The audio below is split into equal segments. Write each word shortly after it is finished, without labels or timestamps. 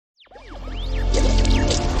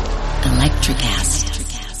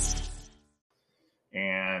Electrocast.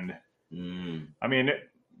 And I mean,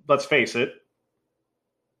 let's face it.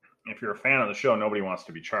 If you're a fan of the show, nobody wants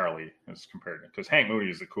to be Charlie as compared to, because Hank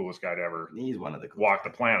Moody is the coolest guy to ever. He's one of the walk the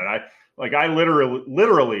planet. I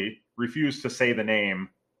literally refuse to say the name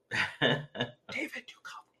David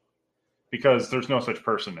Duchovny because there's no such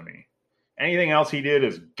person to me. Anything else he did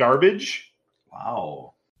is garbage.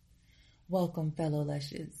 Wow. Welcome, fellow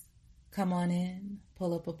Lushes. Come on in,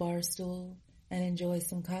 pull up a bar stool, and enjoy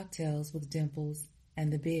some cocktails with Dimples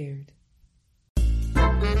and the Beard.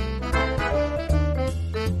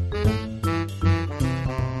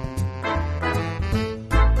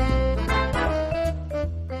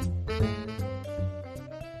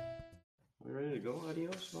 We ready to go?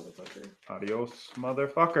 Adios, motherfucker. Adios,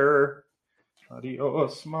 motherfucker.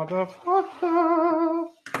 Adios, motherfucker.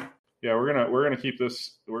 Yeah, we're gonna keep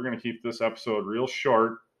this episode real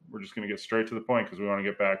short. We're just gonna get straight to the point because we want to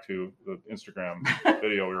get back to the Instagram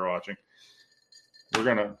video we were watching.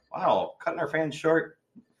 Wow, cutting our fans short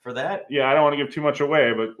for that. Yeah, I don't want to give too much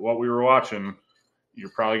away, but what we were watching, you're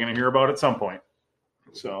probably gonna hear about at some point.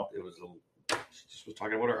 So She just was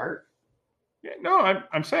talking about her art. yeah, no,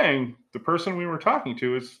 I'm saying the person we were talking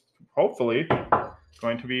to is hopefully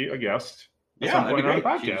going to be a guest at some point on the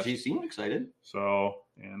podcast. She seemed excited. So,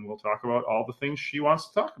 and we'll talk about all the things she wants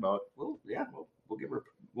to talk about. Well, yeah, we'll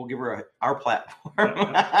give her our platform.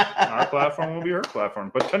 Our platform will be her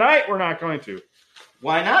platform. But tonight we're not going to.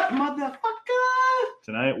 Why not, motherfucker?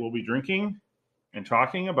 Tonight we'll be drinking and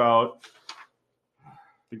talking about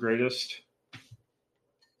the greatest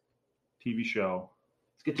TV show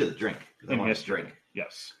Let's get to the drink. in history. Drink.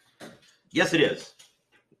 Yes. Yes, it is.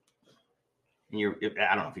 And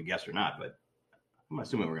I don't know if you guessed or not, but I'm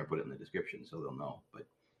assuming we're going to put it in the description so they'll know. But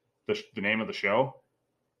The name of the show?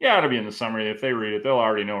 Yeah, it'll be in the summary. If they read it, they'll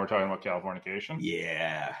already know we're talking about Californication.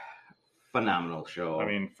 yeah, phenomenal show. I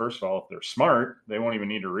mean, first of all, if they're smart, they won't even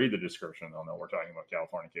need to read the description. They'll know we're talking about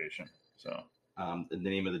Californication. So, the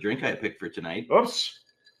name of the drink I picked for tonight. oops.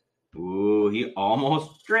 Ooh, he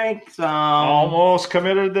almost drank some. Almost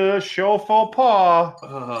committed the show faux pas.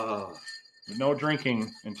 Oh, No drinking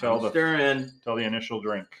until stirring. the initial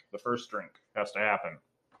drink. The first drink has to happen.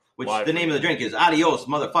 Which Live. the name of the drink is Adios,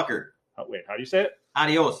 motherfucker. Oh, wait, how do you say it?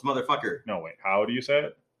 Adios, motherfucker. No, wait, how do you say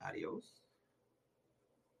it? Adios.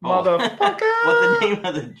 Motherfucker. Well, the name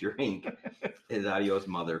of the drink is Adios,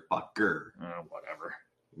 motherfucker. Whatever.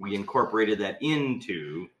 We incorporated that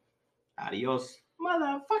into Adios,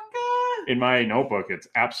 motherfucker. In my notebook, it's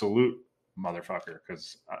absolute motherfucker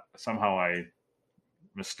because somehow I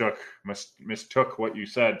mistook what you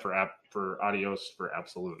said for adios for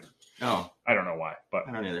absolute. Oh, I don't know why, but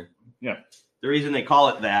I don't either. yeah. The reason they call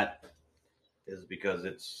it that is because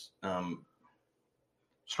it's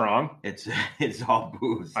Strong. it's all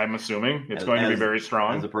booze. I'm assuming it's going to be very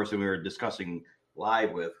strong. As the person we were discussing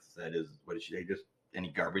live with said, is what did she say? Just any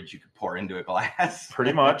garbage you could pour into a glass.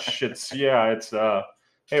 Pretty much. It's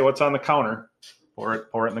hey, what's on the counter? Pour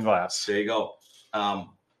it in the glass. There you go.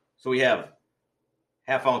 So we have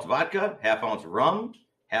half ounce vodka, half ounce rum,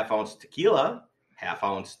 half ounce tequila, half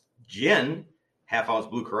ounce gin, half ounce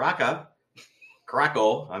blue Caraco.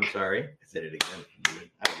 I'm sorry. I said it again.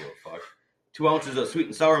 I don't give a fuck. 2 ounces of sweet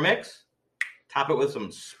and sour mix. Top it with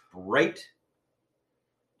some Sprite.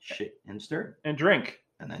 Shit and stir. And drink.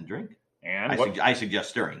 And then drink. And I suggest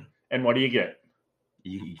stirring. And what do you get?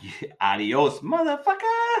 Adios,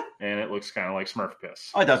 motherfucker. And it looks kind of like Smurf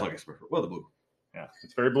piss. Oh, it does look like Smurf. Well, the blue. Yeah,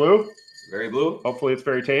 it's very blue. Very blue. Hopefully it's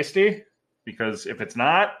very tasty, because if it's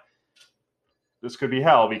not, this could be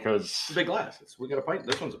hell because... It's a big glass. We got a pint.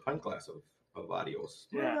 This one's a pint glass of Adios.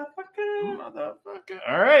 Yeah. Motherfucker.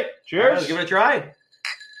 All right. Cheers. All right, let's give it a try.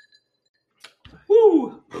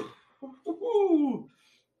 Woo. Woo.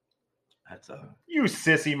 That's You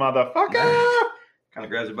sissy motherfucker. kind of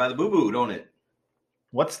grabs it by the boo-boo, don't it?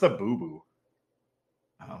 What's the boo-boo?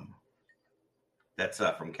 That's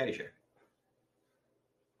from Caddyshack.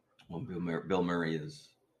 When Bill Murray is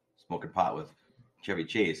smoking pot with Chevy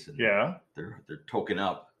Chase, and Yeah. they're toking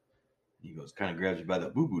up. He goes, kind of grabs you by the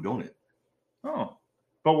boo-boo, don't it? Oh.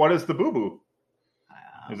 But what is the boo-boo?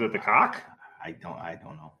 Is it the cock? I don't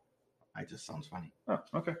know. It just sounds funny. Oh,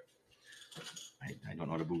 okay. I don't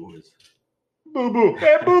know what a boo-boo is. Boo-boo.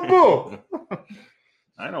 Hey, boo-boo.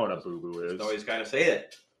 I know what a boo-boo is. Just always kind of say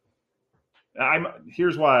it.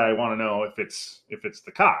 Here's why I want to know if it's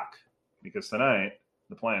the cock, because tonight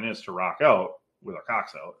the plan is to rock out with our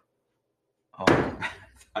cocks out.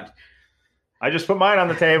 Oh, I just put mine on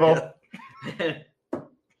the table.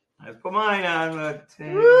 I put mine on the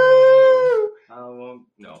table. Woo!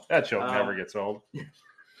 No. That joke never gets old.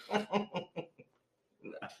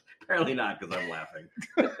 Apparently not, because I'm laughing.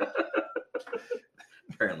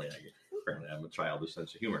 Apparently I have a childish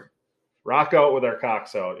sense of humor. Rock out with our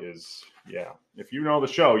cocks out is, yeah. If you know the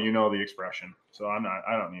show, you know the expression. So I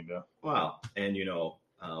don't need to. Wow. And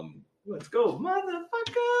let's go,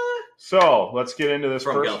 motherfucker. So let's get into this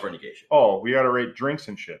From first. Californication. Oh, we got to rate drinks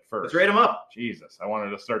and shit first. Let's rate them up. Jesus, I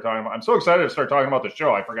wanted to start talking about. I'm so excited to start talking about the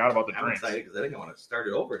show. I forgot about the I'm drinks. excited because I think I want to start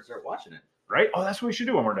it over and start watching it. Right? Oh, that's what we should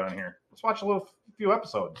do when we're done here. Let's watch a few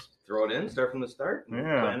episodes. Throw it in, start from the start, and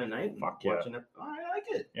Yeah. plan a night, and Fuck yeah. watching it. Oh, I like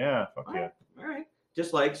it. Yeah, fuck All yeah. right. All right.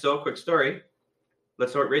 Just like so, quick story.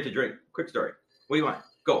 Let's rate the drink. Quick story. What do you want?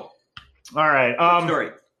 Go. All right. Quick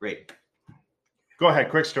story. Rate. Go ahead.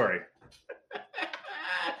 Quick story.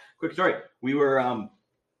 Quick story. We were a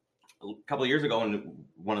couple of years ago, and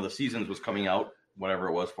one of the seasons was coming out, whatever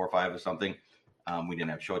it was, 4 or 5 or something. We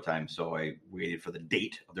didn't have Showtime, so I waited for the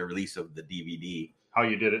date of the release of the DVD. How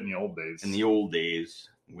you did it in the old days. In the old days,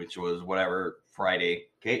 which was whatever, Friday.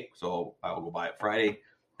 Okay, so I'll go buy it Friday.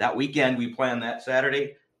 That weekend, we planned that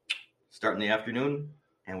Saturday, start in the afternoon,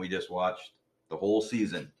 and we just watched the whole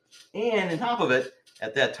season. And on top of it,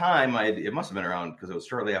 at that time, it must have been around, because it was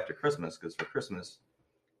shortly after Christmas, because for Christmas,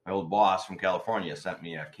 my old boss from California sent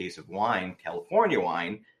me a case of wine, California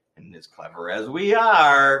wine, and as clever as we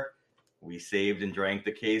are, we saved and drank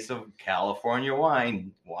the case of California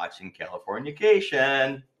wine, watching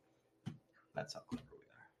Californication. That's how clever we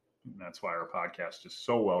are. That's why our podcast is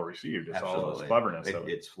so well received. It's all Absolutely. this cleverness of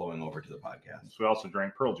it. It's flowing over to the podcast. So we also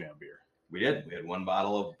drank Pearl Jam beer. We did. We had 1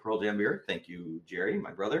 bottle of Pearl Jam beer. Thank you, Jerry,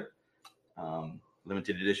 my brother.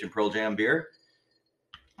 Limited edition Pearl Jam beer.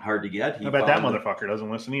 Hard to get. I bet that motherfucker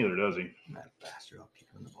doesn't listen either, does he? That bastard. I'll kick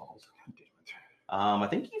him in the balls. God damn it. I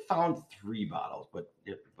think he found 3 bottles, but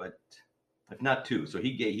if not 2. So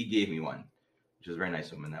he gave me 1, which is very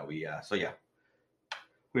nice of him. And that we so yeah,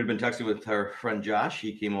 we had been texting with our friend Josh.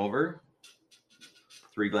 He came over,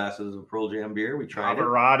 3 glasses of Pearl Jam beer. We tried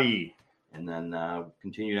it, and then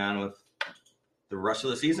continued on with the rest of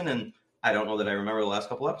the season. And I don't know that I remember the last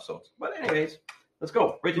couple episodes, but anyways, let's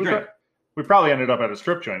go. Rate the drink. We probably ended up at a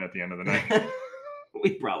strip joint at the end of the night.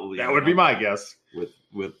 We probably that would be my guess. With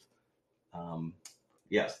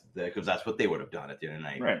yes, because that's what they would have done at the end of the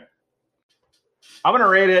night. Right. I'm gonna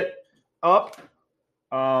rate it up.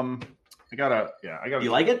 I gotta. Do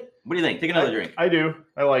you like it? What do you think? Take another drink. I do.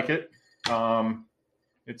 I like it. I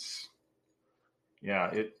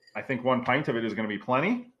think 1 pint of it is gonna be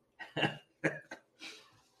plenty.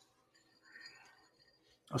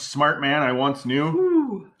 A smart man I once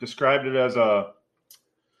knew described it as a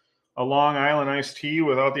Long Island iced tea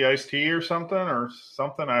without the iced tea or something. I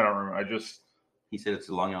don't remember. He said it's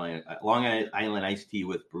a Long Island iced tea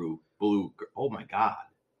with blue. Oh my God.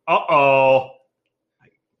 Uh-oh.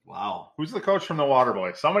 Wow. Who's the coach from the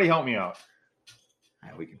Waterboy? Somebody help me out.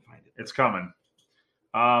 Yeah, we can find it. It's coming.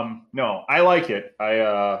 No, I like it.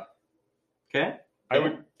 Okay.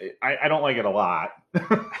 I don't like it a lot.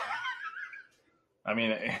 I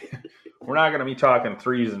mean, we're not going to be talking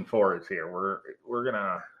 3s and 4s here. We're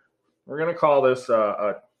gonna call this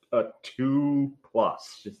a 2+.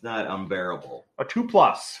 It's not unbearable. A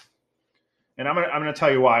 2+. And I'm gonna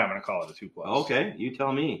tell you why I'm gonna call it a 2+. Okay, you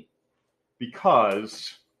tell me.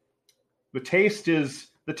 Because the taste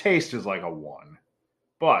is like a 1,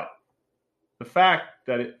 but the fact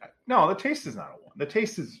that the taste is not a 1. The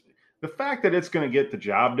taste is the fact that it's going to get the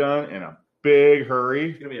job done in a big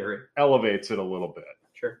hurry. It's gonna be a hurry. Elevates it a little bit.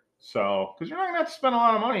 Sure. So, because you're not gonna have to spend a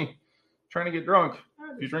lot of money trying to get drunk.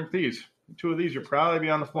 If you drink these, 2 of these, you'll probably be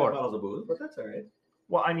on the floor. 5 bottles of booze, but that's all right.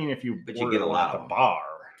 Well, I mean, if you get a lot at of the bar.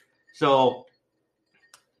 So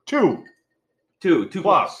 2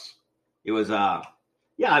 plus. It was I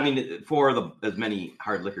mean, for as many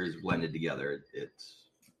hard liquors blended together, it's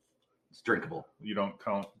drinkable. You don't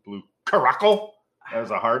count Blue Caracal as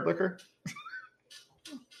a hard liquor?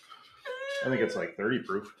 I think it's like 30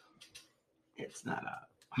 proof. It's not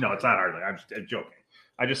No, it's not hard liquor. I'm just joking.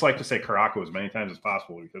 I just like to say Caracal as many times as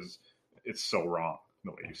possible because it's so wrong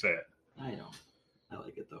the way you say it. I know. I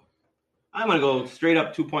like it though. I'm gonna go straight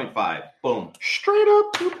up 2.5. Boom. Straight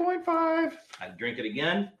up 2.5. I'd drink it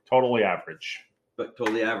again. Totally average. But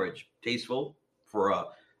totally average. Tasteful for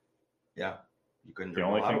you couldn't drink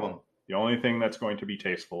a lot of them. The only thing that's going to be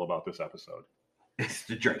tasteful about this episode is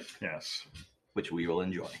the drink. Yes. Which we will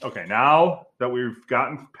enjoy. Okay, now that we've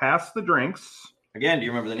gotten past the drinks. Again, do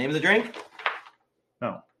you remember the name of the drink?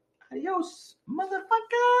 No. Adios,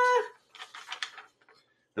 motherfucker.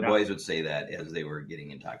 The boys would say that as they were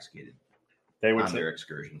getting intoxicated. They would on their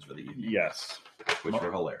excursions for the evening. Yes. Which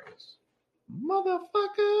were hilarious.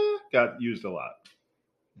 Motherfucker got used a lot.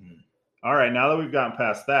 All right, now that we've gotten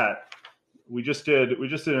past that, we just did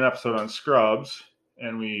an episode on Scrubs,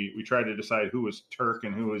 and we tried to decide who was Turk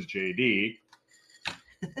and who was JD.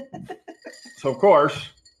 So of course,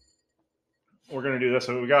 we're gonna do this.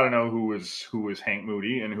 So we got to know who was Hank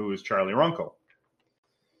Moody and who was Charlie Runkle.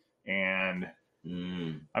 And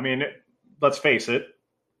I mean, let's face it.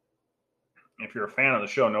 If you're a fan of the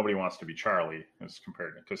show, nobody wants to be Charlie as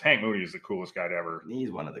compared to, because Hank Moody is the coolest guy to ever.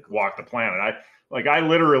 He's one of the walk the planet. I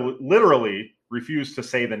literally refuse to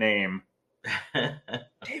say the name David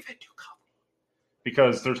Duchovny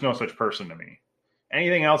because there's no such person to me.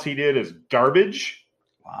 Anything else he did is garbage.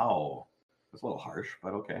 Wow, that's a little harsh,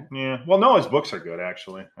 but okay. Yeah. Well, no, his books are good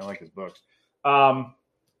actually. I like his books.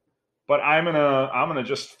 But I'm gonna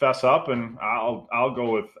just fess up and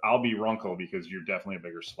I'll be Runkle because you're definitely a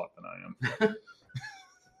bigger slut than I am.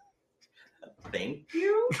 Thank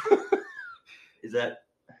you. Is that?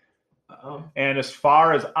 And as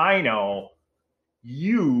far as I know,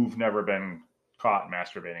 you've never been caught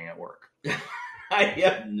masturbating at work. I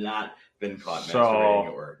have not been caught masturbating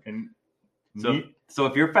at work. And so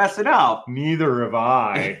if you're fessing up, neither have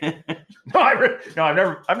I.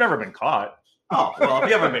 I've never been caught. Oh, well, if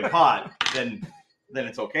you haven't been caught, then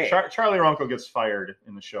it's okay. Charlie Runkle gets fired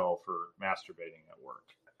in the show for masturbating at work.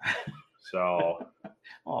 So,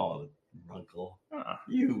 oh, Runkle,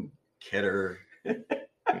 you kidder.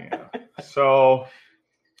 Yeah. So,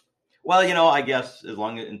 well, I guess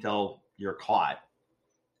until you're caught,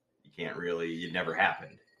 it never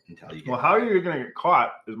happened until you get how are you going to get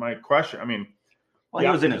caught is my question. I mean, he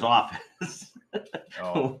was in his office.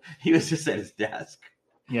 Oh. He was just at his desk.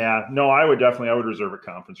 Yeah, no, I would reserve a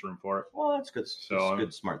conference room for it. Well, that's good. So that's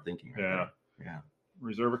good, smart thinking. Right Yeah.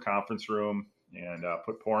 Reserve a conference room and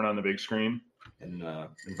put porn on the big screen and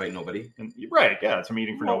invite nobody. And right, yeah, it's a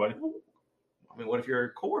meeting for nobody. I mean, what if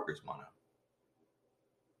your coworkers want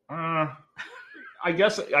to? I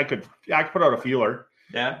guess I could put out a feeler.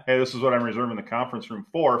 Yeah. Hey, this is what I'm reserving the conference room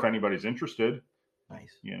for. If anybody's interested.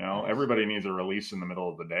 Nice. Nice. Everybody needs a release in the middle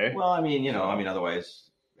of the day. Well, I mean,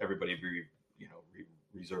 otherwise everybody be,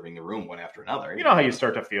 reserving the room one after another. You know how you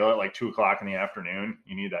start to feel it like 2:00 in the afternoon.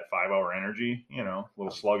 You need that 5-hour energy. A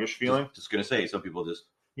little sluggish feeling. Just gonna say, some people just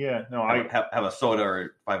I have a soda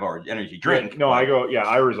or 5-hour energy drink. No, I go. Yeah,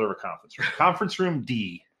 I reserve a conference room. Conference room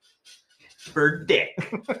D for dick.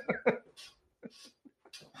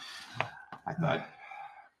 I thought.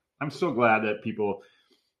 I'm so glad that people.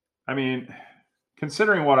 I mean,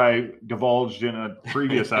 considering what I divulged in a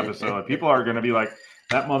previous episode, people are going to be like,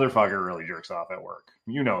 that motherfucker really jerks off at work.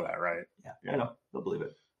 You know that, right? Yeah. I know. They'll believe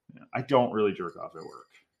it. Yeah. I don't really jerk off at work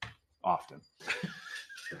often.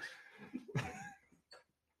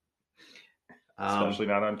 Especially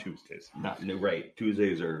not on Tuesdays. Right.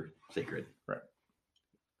 Tuesdays are sacred. Right.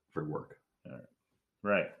 For work.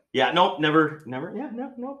 Right. Yeah. Nope. Never. Yeah.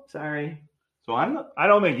 Nope. Sorry. So I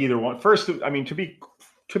don't think either one. First, I mean, to be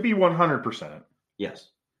 100%. Yes.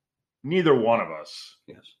 Neither one of us.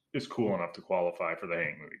 Yes. Is cool enough to qualify for the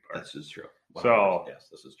Hank Moody part. This is true. So yes,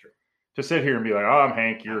 this is true. To sit here and be like, "Oh, I'm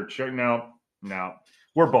Hank," you're no,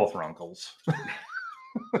 we're both Runkles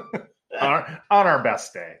on our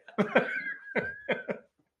best day. And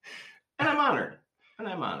I'm honored.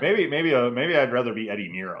 Maybe I'd rather be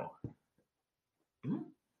Eddie Nero.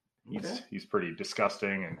 Okay. He's pretty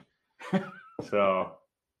disgusting, and so.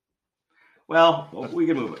 Well, we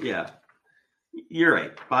can move it. Yeah. You're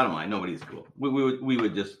right. Bottom line, nobody's cool. We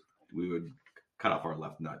would cut off our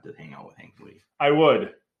left nut to hang out with Hank Moody. I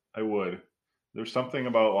would. There's something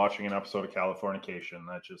about watching an episode of Californication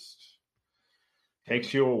that just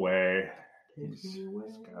takes you away. It's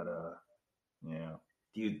gotta, yeah.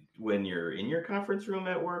 Do you, when you're in your conference room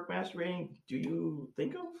at work masturbating, do you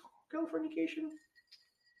think of Californication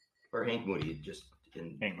or Hank Moody? Just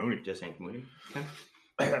Hank Moody. Just Hank Moody. Okay.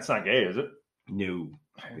 That's not gay, is it? No,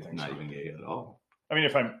 it's not even gay at all. I mean,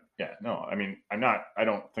 I'm not. I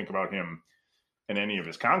don't think about him in any of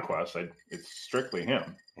his conquests. It's strictly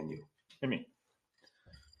him and you and me,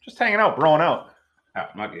 just hanging out, broing out. Oh,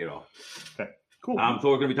 not gay at all. Okay, cool. So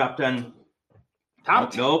we're gonna be top 10.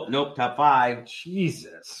 Nope. Top 5.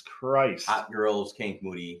 Jesus Christ! Hot girls, Hank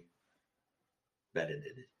Moody. Bedded.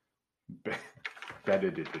 To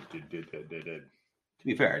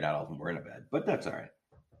be fair, not all of them were in a bed, but that's all right.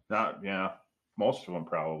 Yeah. Most of them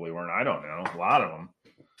probably weren't. I don't know. A lot of them.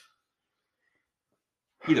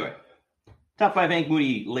 Either way. Top 5 Hank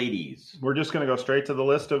Moody ladies. We're just going to go straight to the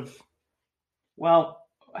list of... Well,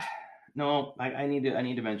 no, I need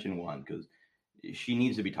to mention one because she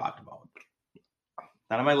needs to be talked about.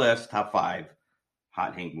 Not on my list, top 5,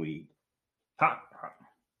 hot Hank Moody. Hot.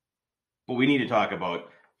 But we need to talk about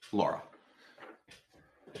Laura.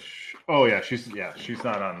 Oh yeah, she's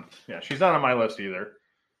not on my list either.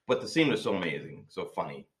 But the scene was so amazing, so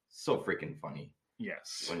funny, so freaking funny.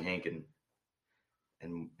 Yes. When Hank and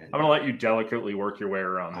I'm gonna let you delicately work your way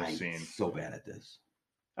around this scene. So bad at this.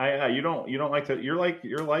 You don't like to. You're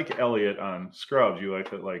like Elliot on Scrubs. You like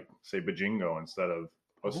to say bajingo instead of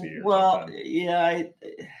pussy. Or something. Yeah.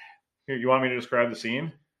 Here, you want me to describe the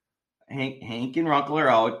scene? Hank and Runkle are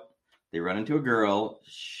out. They run into a girl.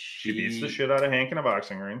 She beats the shit out of Hank in a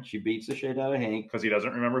boxing ring. She beats the shit out of Hank because he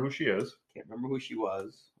doesn't remember who she is. Can't remember who she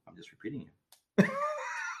was. I'm just repeating it.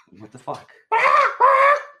 What the fuck?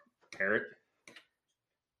 Carrot.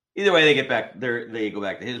 Either way, they get back. They go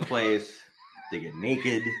back to his place. They get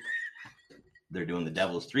naked. They're doing the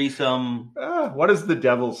devil's threesome. What is the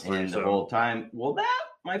devil's threesome? And the whole time, well, that,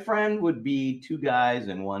 my friend, would be 2 guys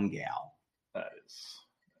and 1 gal. That is.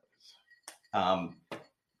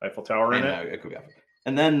 Eiffel Tower in it.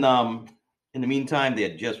 And then, in the meantime, they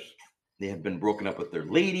had been broken up with their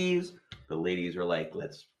ladies. The ladies are like,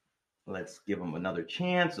 let's give them another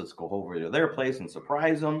chance. Let's go over to their place and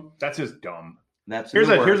surprise them. That's just dumb. Here's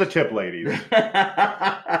a tip, ladies.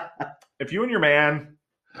 If you and your man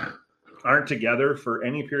aren't together for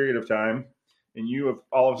any period of time, and you have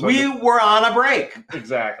all of a sudden we were on a break.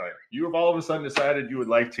 Exactly. You have all of a sudden decided you would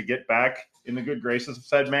like to get back in the good graces of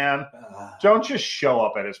said man. Don't just show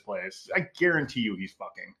up at his place. I guarantee you he's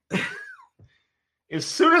fucking. As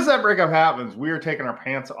soon as that breakup happens, we are taking our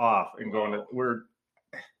pants off and going to, we're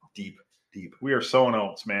deep. We are sowing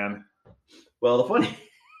oats, man. Well, the funny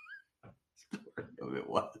of it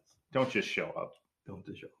was. Don't just show up. Don't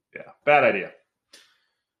just show up. Yeah. Bad idea.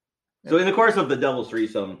 So in the course of the devil's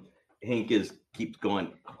threesome, Hank keeps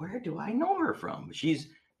going, where do I know her from? She's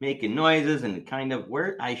making noises and kind of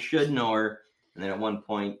where I should know her. And then at one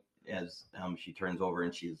point, as she turns over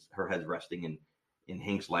and her head's resting in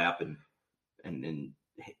Hank's lap and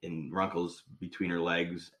Runkle's between her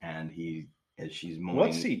legs, and as she's moaning.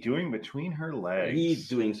 What's he doing between her legs? He's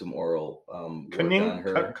doing some oral on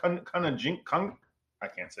her. I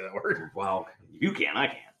can't say that word. Wow, you can, I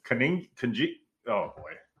can't. Oh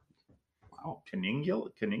boy. Wow.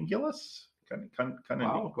 Caningulus?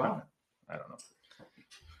 Wow. I don't know.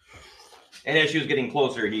 And as she was getting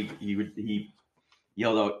closer, he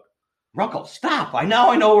yelled out, "Runkle, stop! I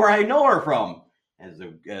know where I know her from." As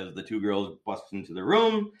the 2 girls bust into the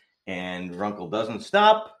room, and Runkle doesn't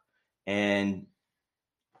stop, and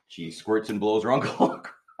she squirts and blows Runkle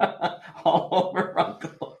all over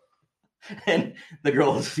Runkle, and the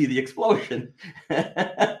girls see the explosion.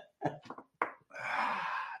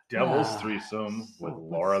 Devil's threesome with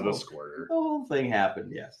Laura the Squirter. The whole thing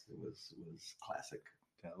happened. Yes, it was classic.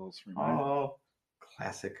 Devil's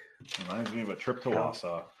classic. Reminds me of a trip to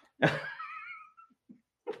Wausau.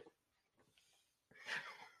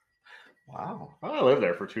 Wow. Well, I lived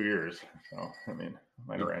there for 2 years, so I mean, I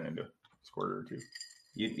might have ran into a squirter or 2.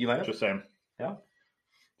 You might have? Just saying. Yeah.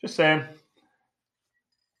 Just saying.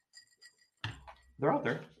 They're out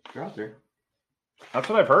there. That's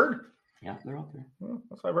what I've heard. Yeah, they're out there. Well,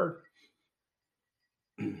 that's what I've heard.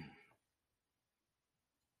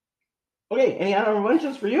 Okay, any honorable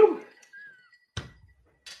mentions for you?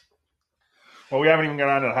 Well, we haven't even got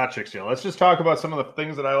on to the hot chicks yet. Let's just talk about some of the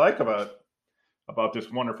things that I like about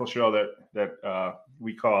this wonderful show that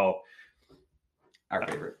we call our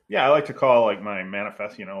favorite. Yeah, I like to call like my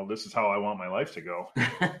manifest. This is how I want my life to go.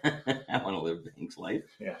 I want to live Hank's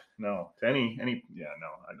life. Yeah, no,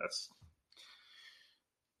 that's.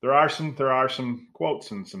 There are some quotes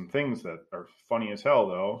and some things that are funny as hell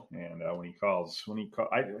though. And I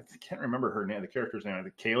can't remember her name, the character's name, I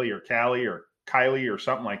think Kaylee or Callie or Kylie or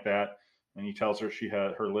something like that. And he tells her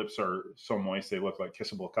her lips are so moist they look like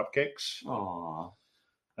kissable cupcakes. Aww.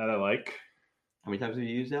 That I like. How many times have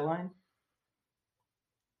you used that line?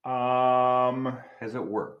 Has it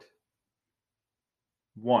worked?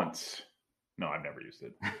 Once. No, I've never used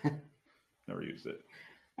it. Never used it.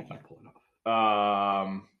 I can't pull it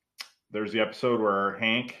off. There's the episode where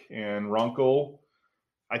Hank and Runkle,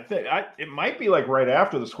 it might be like right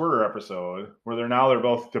after the Squirter episode, where they're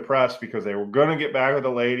both depressed because they were gonna get back with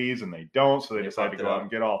the ladies and they don't, so they decide to go out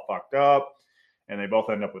and get all fucked up, and they both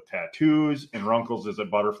end up with tattoos. And Runkle's is a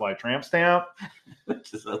butterfly tramp stamp,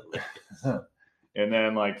 which is hilarious. And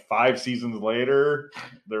then like 5 seasons later,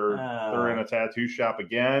 they're in a tattoo shop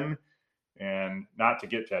again. And not to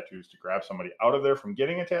get tattoos, to grab somebody out of there from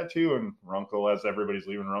getting a tattoo. And Runkle, as everybody's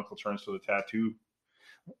leaving, Runkle turns to the tattoo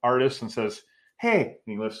artist and says, "Hey," and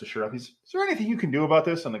he lifts the shirt up. He's, "Is there anything you can do about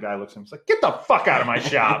this?" And the guy looks at him and he's like, "Get the fuck out of my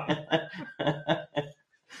shop."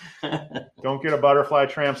 Don't get a butterfly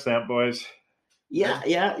tramp stamp, boys. Yeah.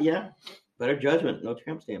 Better judgment. No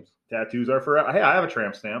tramp stamps. Tattoos are forever. Hey, I have a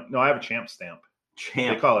tramp stamp. No, I have a champ stamp. They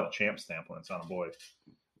Champ. call it a champ stamp when it's on a boy.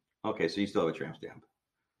 Okay, so you still have a tramp stamp.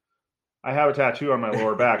 I have a tattoo on my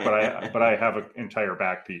lower back, but I have an entire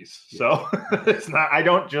back piece. So it's not. I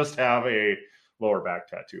don't just have a lower back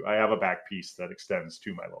tattoo. I have a back piece that extends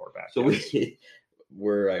to my lower back. So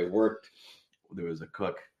where I worked, there was a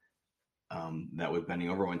cook that was bending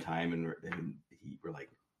over one time, and we're like,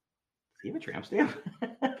 "Do you have a tramp stamp?"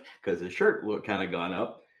 Because his shirt looked kind of gone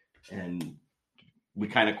up, and we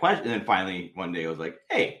kind of questioned. And then finally, one day, I was like,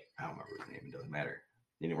 "Hey, I don't remember his name. It doesn't matter.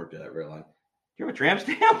 He didn't work there that very long. Do you have a tramp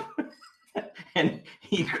stamp?" And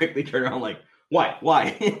he quickly turned around like,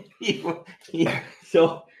 "Why?"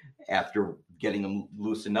 So after getting him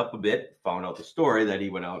loosened up a bit, found out the story that he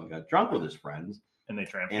went out and got drunk with his friends. And they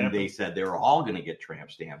tramp and they said they were all going to get tramp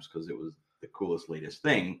stamps because it was the coolest, latest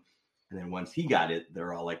thing. And then once he got it,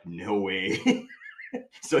 they're all like, "No way."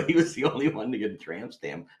 So he was the only one to get a tramp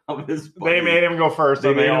stamp of his buddy. They made him go first,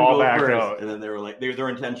 and they all backed out. And then they were like, their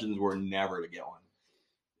intentions were never to get one.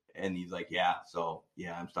 And he's like, "Yeah, so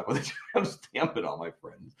yeah, I'm stuck with a tramp stamp," and all my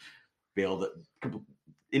friends failed it.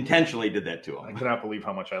 Intentionally did that to him. I cannot believe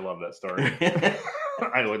how much I love that story.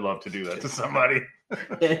 I would love to do that to somebody.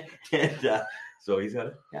 And so he's got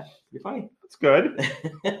it. Yeah, you're funny. That's good.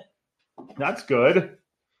 That's good.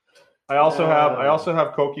 I also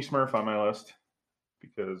have Cokie Smurf on my list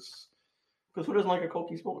because who doesn't like a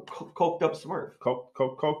coked up Smurf?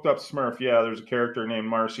 Coked up Smurf. Yeah, there's a character named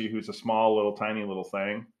Marcy who's a small, little, tiny little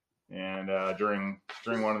thing, and during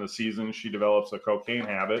one of the seasons, she develops a cocaine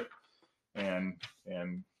habit, and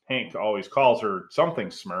Hank always calls her something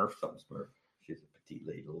Smurf. Something Smurf. She's a petite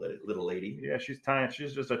little lady. Yeah, she's tiny.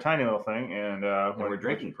 She's just a tiny little thing, and when we're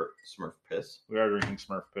drinking Smurf piss, we are drinking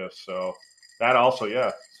Smurf piss. So that also,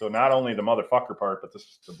 yeah. So not only the motherfucker part, but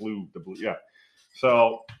this the blue, yeah.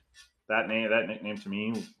 So that nickname to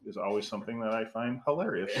me is always something that I find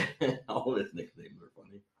hilarious. All his nicknames are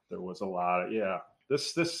funny. There was a lot of, yeah.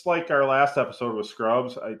 This like our last episode with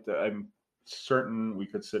Scrubs. I'm certain we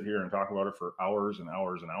could sit here and talk about it for hours and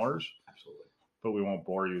hours and hours. Absolutely. But we won't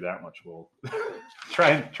bore you that much. We'll try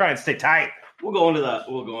and stay tight. We'll go into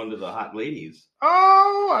the hot ladies.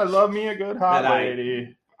 Oh, I love me a good hot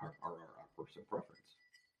lady. Our personal preference.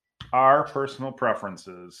 Our personal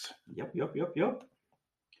preferences. Yep.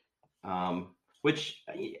 Which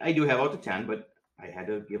I do have out to 10, but I had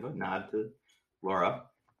to give a nod to Laura.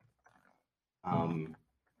 I'm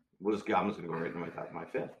just going to go right into my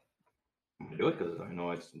fifth. I'm going to do it because I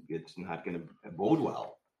know it's not going to bode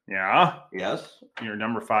well. Yeah? Yes. Your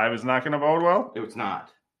number 5 is not going to bode well? It's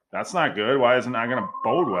not. That's not good. Why is it not going to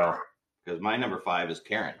bode well? Because my number 5 is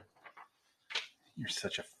Karen. You're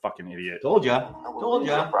such a fucking idiot. Told ya.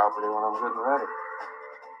 Property when I'm good and ready.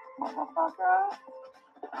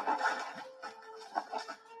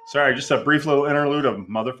 Sorry, just a brief little interlude of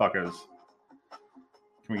motherfuckers.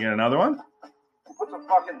 Can we get another one? Put the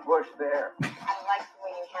fucking bush there. I like the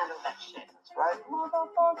way you handle that shit. That's right,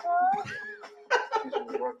 motherfucker. She's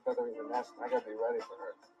gonna be right feathering the nest, and I gotta be ready for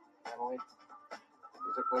her. Mentally,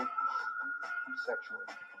 physically, sexually.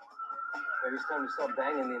 Maybe it's time to start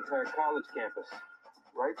banging the entire college campus.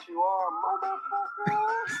 Right you are, motherfucker.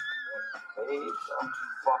 Hey, the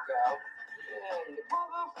fuck out. Hey,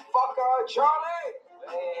 motherfucker, Charlie.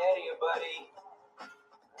 Hey, ahead of you, buddy.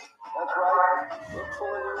 That's right. We're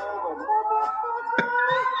pulling you over, motherfucker.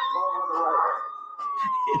 Pull over to the right.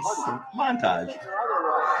 It's a montage. Your other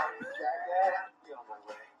right. Jackass. Be on my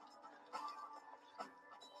way.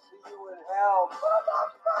 See you in hell,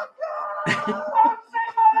 motherfucker. Don't say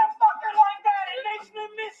motherfucker like that. It makes me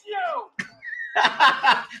miss you.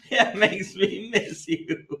 It makes me miss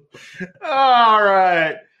you. All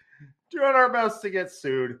right. Doing our best to get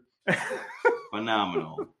sued.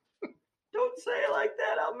 Phenomenal. Don't say it like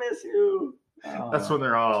that. I'll miss you. That's when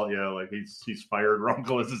they're all, like he's fired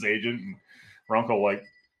Runkle as his agent, and Runkle, like,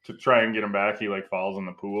 to try and get him back, he like falls in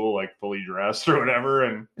the pool, like fully dressed or whatever,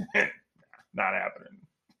 and not happening.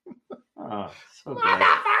 Oh, so good.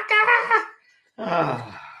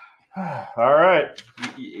 All right.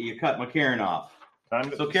 You cut my Karen off.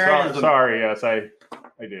 So Karen sorry, yes, I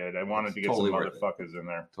did. I wanted to get totally some worth motherfuckers in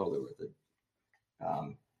there. Totally worth it.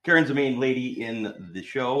 Karen's the main lady in the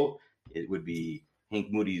show. It would be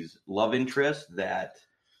Hank Moody's love interest that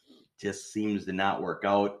just seems to not work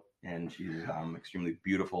out, and she's extremely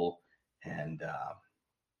beautiful and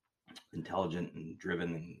intelligent and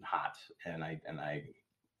driven and hot. And I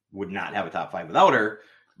would not have a top 5 without her.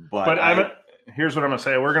 But here's what I'm gonna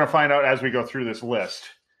say. We're gonna find out as we go through this list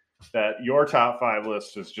that your top 5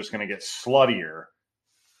 list is just gonna get sluttier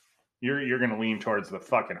You're gonna lean towards the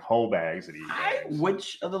fucking hoe bags that eat bags.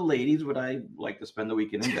 Which of the ladies would I like to spend the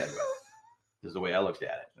weekend in bed with? Is the way I looked at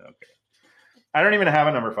it. Okay. I don't even have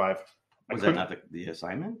a number 5. Was that not the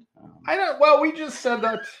assignment? I don't. Well, we just said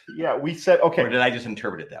that. Yeah, we said okay. Or did I just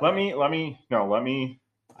interpret it that Let way? me.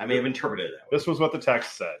 I may have interpreted it that way. This was what the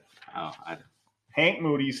text said. Oh, Hank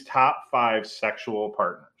Moody's top 5 sexual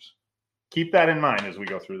partners. Keep that in mind as we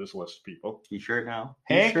go through this list, people. you sure now?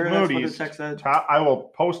 Hank you sure that's what Moody's the text said? top. I will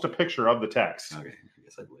post a picture of the text. Okay, I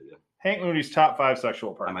guess I believe you. Hank Moody's top 5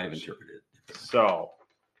 sexual I partners. might have interpreted it. So,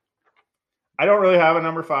 I don't really have a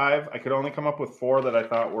number 5. I could only come up with 4 that I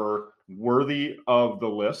thought were worthy of the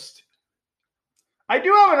list. I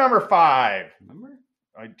do have a number 5. Remember?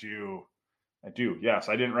 I do. Yes,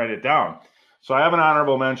 I didn't write it down. So I have an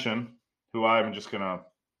honorable mention, who I'm just going to,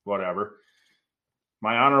 whatever.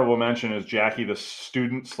 My honorable mention is Jackie, the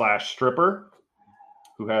student/stripper,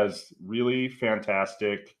 who has really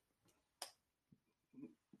fantastic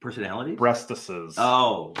Personality? breastises.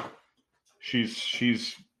 Oh.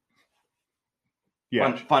 She's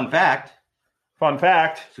yeah. Fun fact. Fun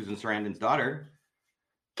fact. Susan Sarandon's daughter.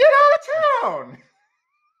 Get out of town.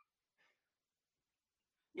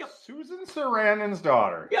 Yep. Susan Sarandon's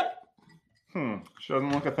daughter. Yep. She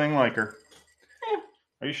doesn't look a thing like her. Yeah.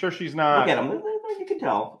 Are you sure she's not? Look at him. You can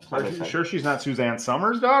tell. Are you sure she's not Suzanne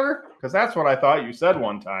Summers' daughter? Because that's what I thought you said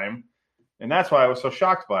one time, and that's why I was so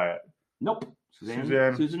shocked by it. Nope. Susan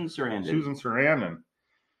Sarandon. Susan Sarandon.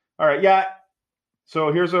 All right, yeah.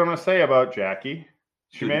 So here's what I'm going to say about Jackie.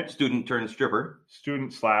 Student turned stripper.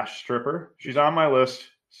 Student/stripper. She's on my list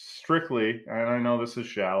strictly, and I know this is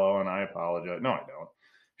shallow, and I apologize. No, I don't.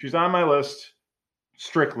 She's on my list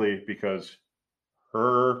strictly because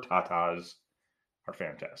her tatas are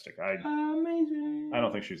fantastic. Amazing. I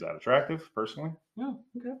don't think she's that attractive, personally. No,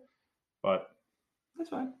 okay. But that's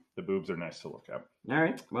fine. The boobs are nice to look at. All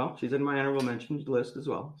right. Well, she's in my honorable mentions list as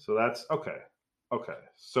well. So that's okay. Okay.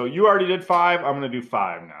 So you already did 5. I'm going to do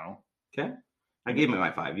 5 now. Okay. I gave me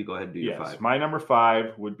my 5. You go ahead and do your 5. My number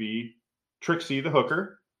 5 would be Trixie the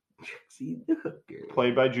hooker. Trixie the hooker.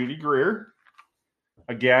 Played by Judy Greer.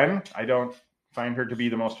 Again, I don't find her to be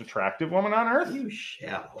the most attractive woman on earth. You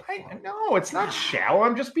shallow. No, it's not shallow.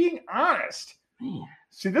 I'm just being honest. Man.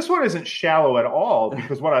 See, this one isn't shallow at all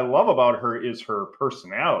because what I love about her is her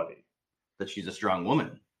personality. That she's a strong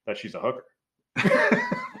woman. That she's a hooker.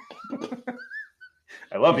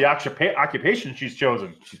 I love the occupation she's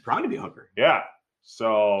chosen. She's proud to be a hooker. Yeah.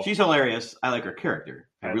 So she's hilarious. I like her character.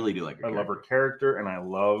 I really do like her. I love her character, and I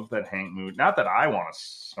love that Hank Mood. Not that I want to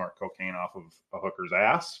snort cocaine off of a hooker's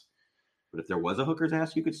ass. But if there was a hooker's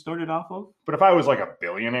ass you could snort it off of? But if I was like a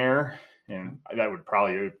billionaire, and that would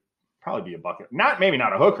probably be a bucket. Maybe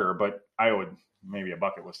not a hooker, but I would maybe a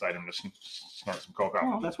bucket list item to snort some coke off.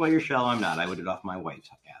 Well, that's why you're shallow. I'm not. I would it off my wife's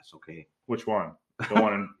ass. Okay. Which one? The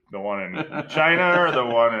one in China, or the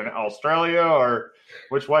one in Australia, or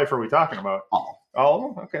which wife are we talking about? All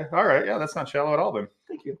of them? Okay. All right. Yeah, that's not shallow at all then.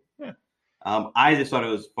 Thank you. Yeah. I just thought it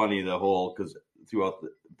was funny because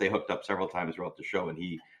they hooked up several times throughout the show, and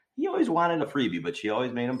he always wanted a freebie, but she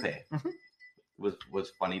always made him pay. Mm-hmm.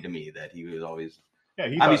 Was funny to me that he was always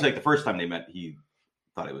obviously like the first time they met, he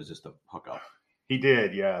thought it was just a hookup. He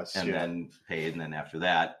did, yes, and then paid, and then after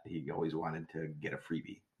that, he always wanted to get a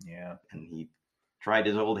freebie. Yeah, and he tried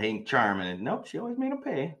his old Hank charm, and nope, she always made him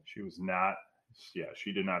pay. She was not. Yeah,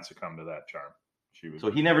 she did not succumb to that charm. She was.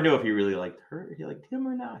 So he never knew if he really liked her, he liked him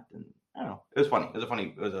or not. And I don't know. It was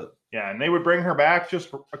funny. Yeah, and they would bring her back just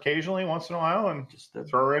occasionally, once in a while, and just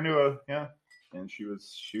throw her into and she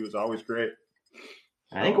was always great.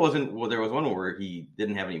 So, I think it wasn't. Well, there was one where he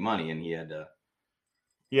didn't have any money, and he had to.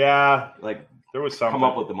 Yeah, like there was something. Come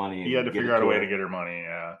up with the money. He had to figure out a way to get her money.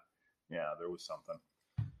 Yeah, there was something.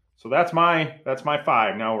 So that's my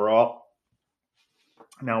 5. Now we're all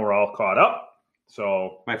caught up.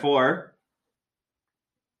 So my 4,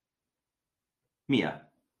 Mia.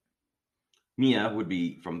 Mia would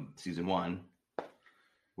be from season 1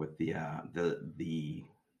 with the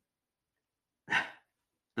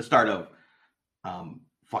start of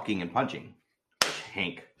fucking and punching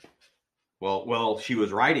Hank. Well, she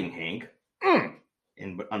was riding Hank,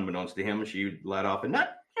 and unbeknownst to him, she let off and not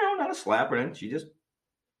a slap or anything. She just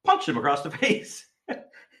punched him across the face.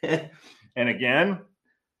 And again,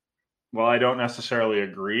 well, I don't necessarily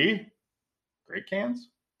agree. Great cans.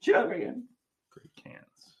 Sure, again. Great cans.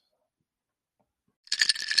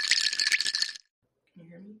 Can you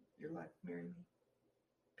hear me? You're like, marry me.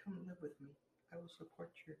 Come live with me. I will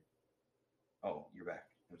support you. Oh, you're back.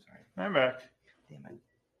 I'm sorry. I'm back. Damn it.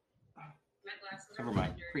 Never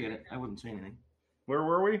mind. Forget it. I wouldn't say anything. Where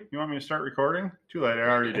were we? You want me to start recording? Too late. I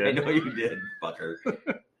already did. I know you did, fucker.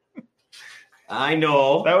 I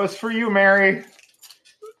know. That was for you, Mary.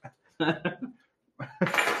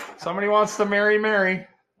 Somebody wants to marry Mary.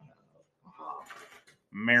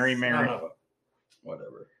 Mary.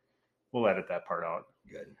 Whatever. We'll edit that part out.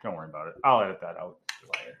 Good. Don't worry about it. I'll edit that out.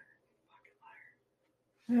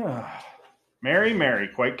 Mary,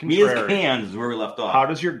 quite Mia's contrary. cans is where we left off. How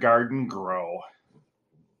does your garden grow?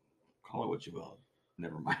 Call it what you will.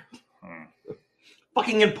 Never mind. Hmm.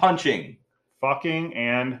 Fucking and punching. Fucking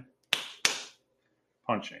and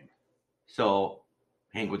punching. So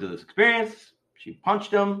Hank went through this experience. She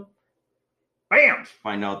punched him. Bam!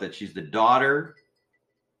 Find out that she's the daughter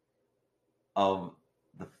of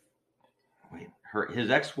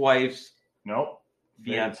his ex-wife's Nope.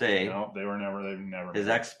 fiance. Nope, they've never. His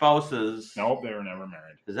ex-spouse's. Nope, they were never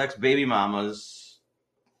married. His ex-baby mama's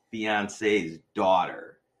fiance's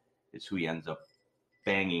daughter is who he ends up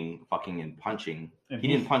banging, fucking, and punching. And he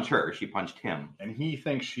didn't punch her. She punched him. And he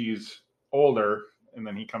thinks she's older, and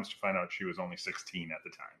then he comes to find out she was only 16 at the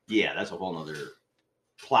time. Yeah, that's a whole nother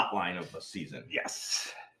plot line of the season.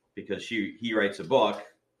 Yes. Because he writes a book.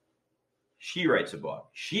 She writes a book.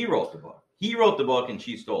 She wrote the book. He wrote the book, and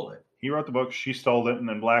she stole it. He wrote the book, she stole it, and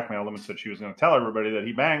then blackmailed him and said she was going to tell everybody that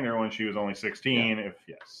he banged her when she was only 16. Yeah.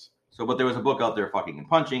 Yes. So, but there was a book out there, fucking and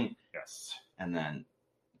punching, Yes. and then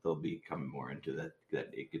they'll be coming more into that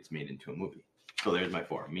it gets made into a movie. So there's my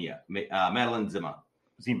 4. Mia. Madeline Zima,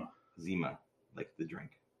 like the drink.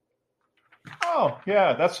 Oh,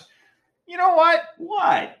 yeah, that's... You know what?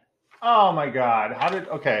 What? Oh, my God.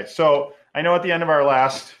 Okay, so I know at the end of our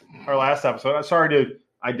last episode,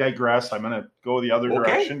 I digress. I'm going to go the other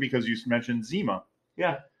direction because you mentioned Zima.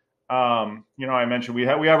 Yeah. I mentioned we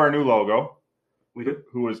have our new logo. We do.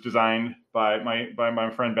 Who was designed by my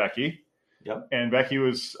friend Becky. Yep. And Becky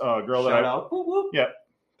was a girl Shout out. Whoop, whoop. Yep.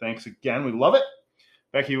 Thanks again. We love it.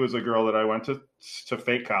 Becky was a girl that I went to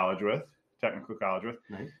fake college with, technical college with.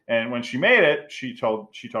 Nice. And when she made it, she told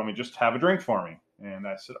me, just have a drink for me. And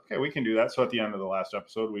I said, okay, we can do that. So at the end of the last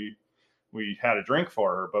episode, we had a drink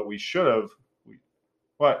for her, but we should have.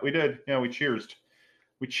 What we did? Yeah, we cheersed.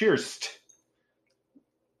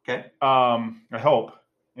 Okay. I hope.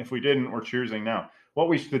 If we didn't, we're cheersing now.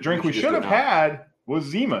 The drink we should have had was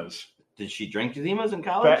Zima's. Did she drink Zima's in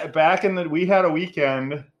college? We had a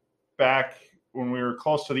weekend back when we were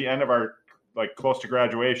close to the end of our, close to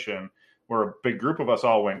graduation, where a big group of us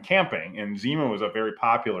all went camping, and Zima was a very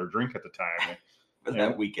popular drink at the time.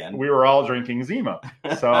 That weekend. We were all drinking Zima.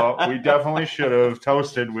 So we definitely should have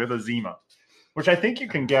toasted with a Zima, which I think you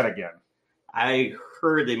can get again. I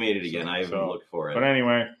heard they made it again. I haven't looked for it. But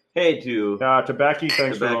anyway. Hey, to Becky,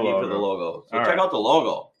 thanks for the logo. So all check out the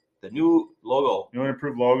logo. The new logo. New and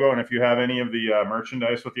improved logo. And if you have any of the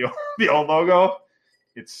merchandise with the old logo,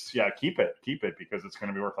 keep it because it's going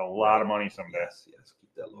to be worth a lot of money someday. Yes,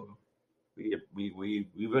 keep that logo.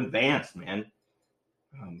 We've advanced, man.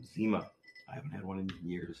 Zima. I haven't had one in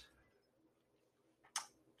years.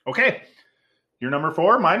 Okay. Your number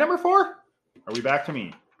 4, my number 4? Are we back to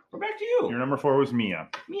me? We're back to you. Your number 4 was Mia.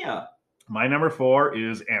 Mia. My number 4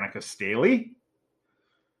 is Annika Staley.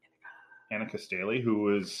 Annika Staley,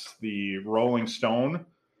 who is the Rolling Stone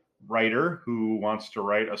writer who wants to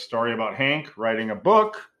write a story about Hank, writing a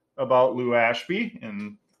book about Lou Ashby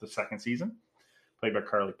in the second season, played by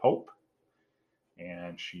Carly Pope.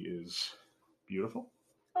 And she is beautiful.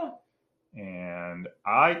 Oh. And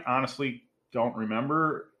I honestly don't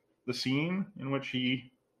remember the scene in which he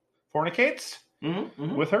fornicates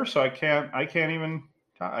with her, so I can't even.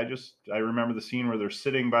 I remember the scene where they're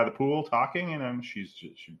sitting by the pool talking, and she's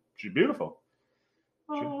beautiful.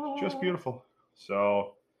 Just beautiful.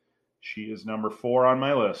 So she is number 4 on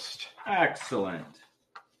my list. Excellent.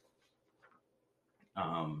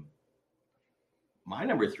 My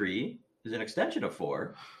number 3 is an extension of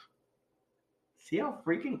 4. See how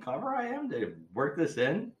freaking clever I am to work this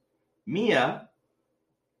in? Mia,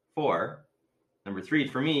 4. Number 3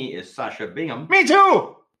 for me is Sasha Bingham. Me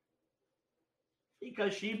too!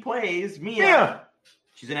 Because she plays Mia.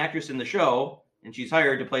 She's an actress in the show, and she's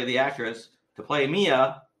hired to play the actress to play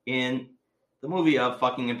Mia in the movie of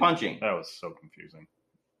Fucking and Punching. That was so confusing.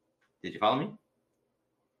 Did you follow me?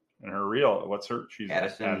 And her real, what's her? She's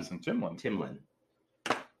Addison Timlin.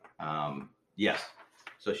 Yes.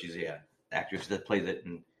 So she's the actress that plays it,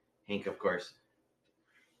 and Hank, of course,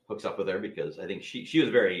 hooks up with her because I think she was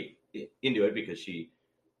very into it because she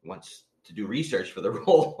wants to do research for the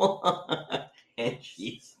role. And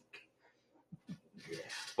she's...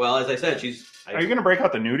 Well, as I said, are you going to break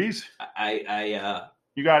out the nudies?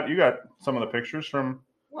 You got some of the pictures from...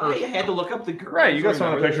 Well, you had to look up the girl. Right, you got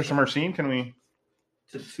some of the pictures from her scene. Can we...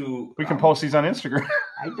 We can post these on Instagram.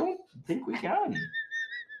 I don't think we can.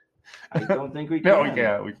 I don't think we can. No, we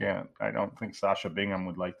can't. We can't. I don't think Sasha Bingham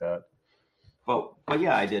would like that. But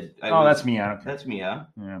yeah, I did. That's Mia. That's Mia.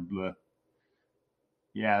 Yeah, bleh.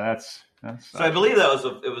 Yeah, that's. So I believe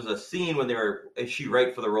it was a scene when she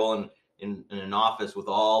right for the role in an office with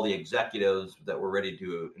all the executives that were ready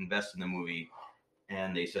to invest in the movie,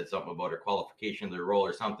 and they said something about her qualification of the role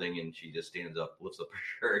or something, and she just stands up, lifts up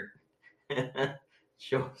her shirt,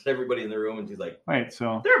 shows everybody in the room, and she's like, Wait,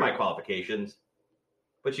 so "There are my qualifications."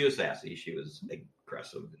 But she was sassy. She was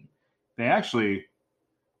aggressive. And they actually.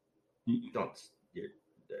 don't.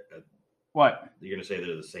 What? You're gonna say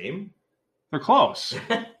they're the same? They're close.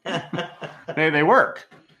 They work.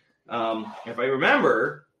 If I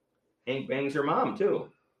remember, Hank bangs her mom too.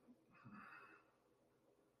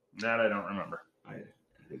 That I don't remember. I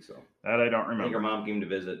think so. That I don't I think her remember. mom came to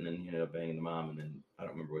visit, and then he ended up banging the mom, and then I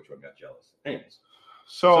don't remember which one got jealous. Anyways,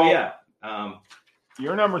 So yeah.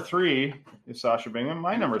 Your number 3 is Sasha Bingham.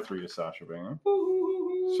 My number 3 is Sasha Bingham.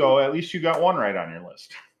 So at least you got one right on your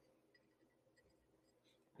list.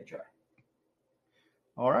 I try.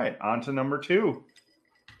 All right, on to number 2.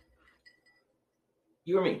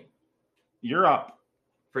 You or me You're up.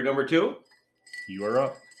 for number 2. You are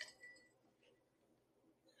up.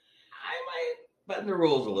 I might bend the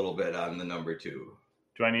rules a little bit on the number 2.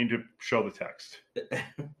 Do I need to show the text?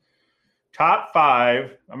 Top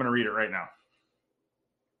 5. I'm going to read it right now.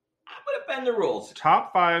 I'm gonna bend the rules.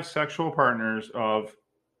 Top 5 sexual partners of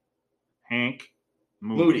Hank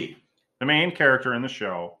Moody. the main character in the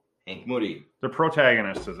show, Hank Moody. the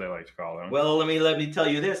protagonist, as they like to call him. Well, let me tell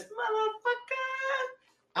you this, motherfucker.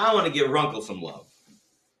 I want to give Runkle some love.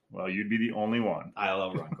 Well, you'd be the only one. I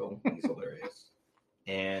love Runkle. He's hilarious.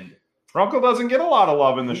 And Runkle doesn't get a lot of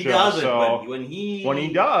love in the he show. doesn't, So but when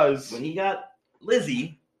he does, when he got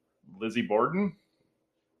Lizzie, Borden,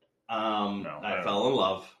 I fell in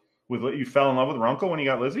love. You fell in love with Runkle when you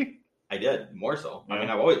got Lizzie? I did, more so. Yeah. I mean,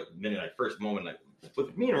 I've always been in that first moment.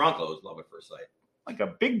 With me and Runkle, it was love at first sight. Like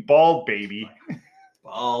a big bald baby.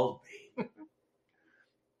 Ball,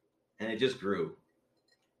 and it just grew.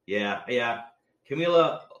 Yeah.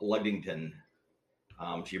 Camilla Luddington.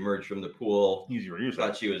 She emerged from the pool. Easier to use.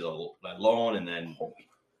 Thought she was alone, and then Holy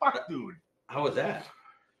fuck, dude. how was that?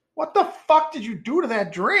 What the fuck did you do to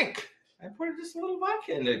that drink? I put just a little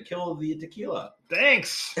vodka in to kill the tequila.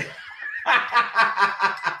 Thanks.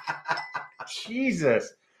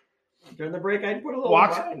 Jesus. During the break, I'd put a little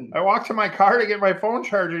vodka in. I walked to my car to get my phone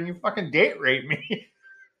charger and you fucking date rape me.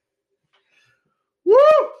 Woo!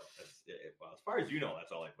 Well, as far as you know,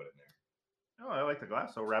 that's all I put in there. Oh, I like the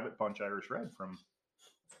Glasso Rabbit Punch Irish Red from,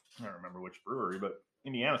 I don't remember which brewery, but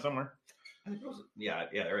Indiana somewhere. Yeah, right.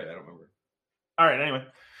 I don't remember. All right, anyway.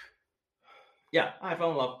 Yeah, I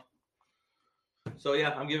fell in love. So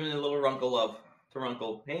yeah, I'm giving a little Runkle love to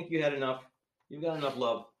Runkle. Hank, you had enough. You've got enough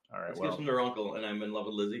love. All right, Let's well. give some to Runkle, and I'm in love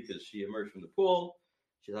with Lizzie because she emerged from the pool.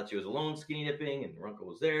 She thought she was alone, skinny dipping, and Runkle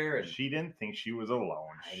was there. And She didn't think she was alone.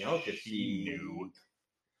 I know because she knew.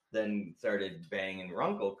 then started banging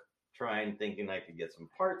Runkle, thinking I could get some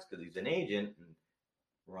parts because he's an agent, and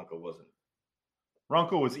Runkle wasn't.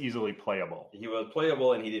 Runkle was easily playable. He was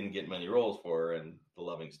playable, and he didn't get many roles for her, and the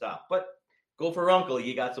loving stopped. But go for Runkle.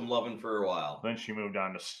 You got some loving for a while. Then she moved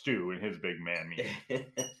on to Stu and his big man meeting.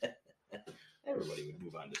 Everybody would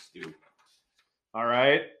move on to Stu. All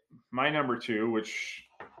right. My number 2, which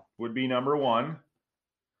would be number 1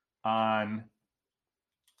 on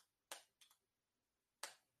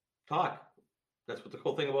Talk. That's what the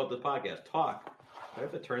cool thing about the podcast. Talk. Do I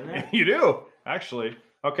have to turn that? You do, actually.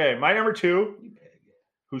 Okay, my number 2, You pig.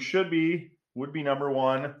 who would be number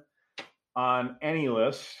 1 on any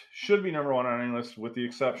list, should be number 1 on any list, with the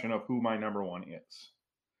exception of who my number 1 is.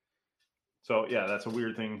 So yeah, that's a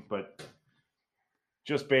weird thing, but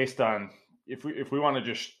just based on if we want to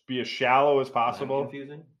just be as shallow as possible.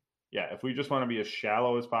 Confusing. Yeah, if we just want to be as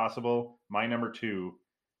shallow as possible, my number 2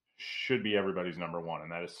 should be everybody's number 1,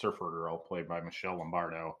 and that is Surfer Girl, played by Michelle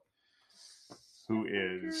Lombardo, who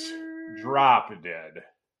is drop dead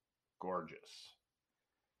gorgeous.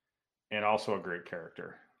 And also a great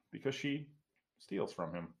character because she steals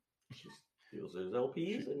from him. She steals his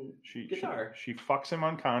LPs and She guitar. She fucks him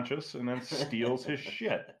unconscious and then steals his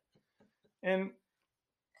shit. And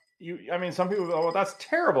some people go, well, that's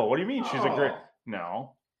terrible. What do you mean she's a great...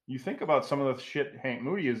 No. You think about some of the shit Hank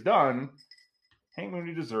Moody has done. Hank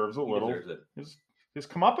Moody deserves a little... Deserves it. His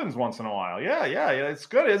comeuppance once in a while. Yeah. It's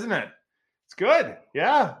good, isn't it? It's good.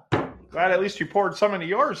 Yeah. Glad at least you poured some into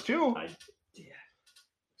yours, too. Yeah.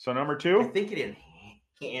 So number I 2? think it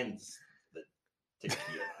enhanced the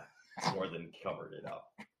tequila more than covered it up,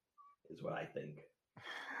 is what I think.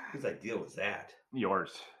 Whose idea was that?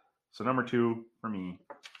 Yours. So number 2 for me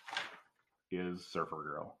is Surfer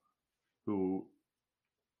Girl, who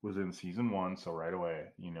was in season 1. So right away,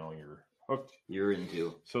 you're hooked. You're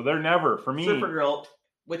into So they're never, for me, Supergirl,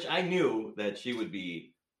 which I knew that she would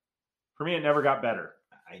be. for me, it never got better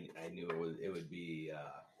I knew it would be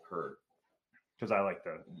her. because I like the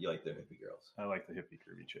hippie girls. hippie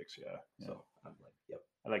curvy chicks. Yeah. So I'm like, yep.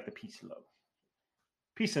 I like the peace and love.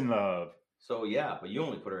 Peace and love. So yeah, but you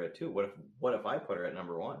only put her at 2. What if I put her at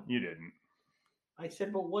number 1? You didn't. I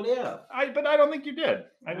said, but what if? But I don't think you did.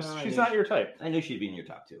 She's not your type. I knew she'd be in your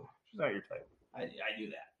top 2. She's not your type. I knew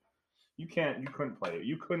that. You couldn't play it.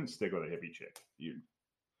 You couldn't stick with a hippie chick.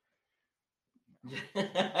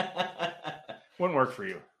 Wouldn't work for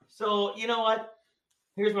you. So you know what?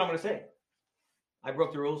 Here's what I'm going to say. I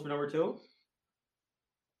broke the rules for number 2.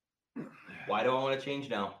 Why do I want to change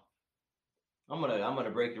now? I'm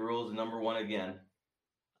gonna break the rules of number 1 again.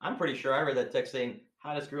 I'm pretty sure I read that text saying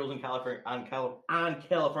hottest girls in California on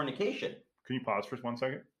Californication. Can you pause for 1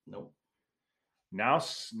 second? Nope. Now,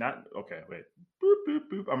 not okay. Wait. Boop boop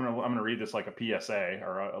boop. I'm gonna read this like a PSA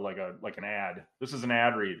or like an ad. This is an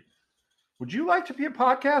ad read. Would you like to be a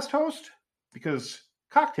podcast host? Because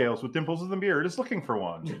Cocktails with Dimples in the Beard is looking for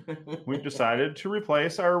one. We've decided to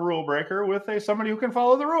replace our rule breaker with somebody who can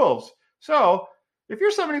follow the rules. So, if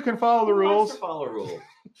you're somebody who can follow the Who rules, wants to follow rules?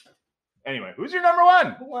 Anyway, who's your number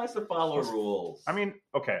 1? Who wants to follow rules? I mean,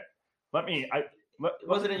 okay.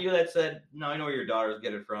 Wasn't it you that said, "No, I know where your daughters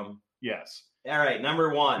get it from"? Yes. All right,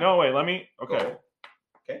 number 1. No, wait. Okay. Go.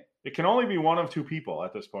 Okay. It can only be one of 2 people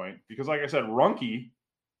at this point because, like I said, Mr.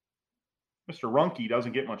 Runke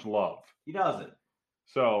doesn't get much love. He doesn't.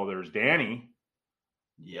 So there's Danny.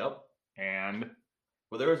 Yep. And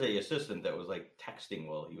well, there was a assistant that was like texting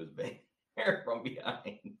while he was banging her from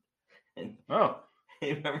behind. And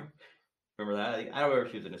remember that? I don't know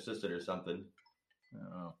if she was an assistant or something.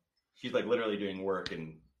 Oh. She's like literally doing work,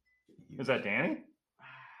 and is that Danny?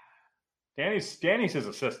 Danny's his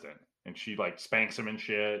assistant, and she like spanks him and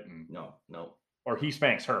shit. And no, or he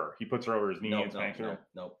spanks her. He puts her over his knee and spanks her.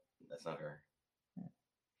 No, that's not her.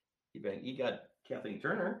 He got Kathleen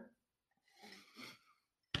Turner.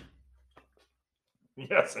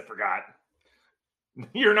 Yes, I forgot.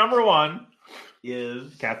 Your number 1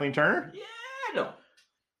 is Kathleen Turner? Yeah, no.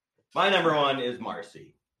 My number 1 is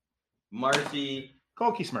Marcy. Marcy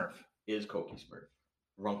Cokie Smurf is Cokie Smurf.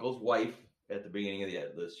 Runkle's wife at the beginning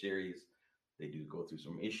of the series. They do go through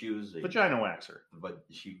some issues. Vagina waxer. But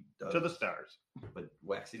she does. To the stars. But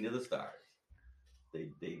waxing to the stars. They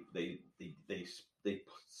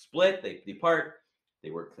split, they depart, they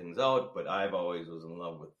work things out, but I've always was in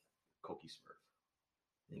love with Cokie Smurf.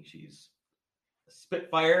 I think she's a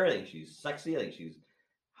spitfire, I think she's sexy, I think she's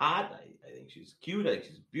hot, I think she's cute, I think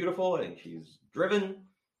she's beautiful, I think she's driven,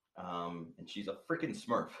 and she's a freaking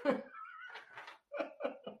Smurf.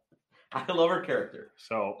 I love her character.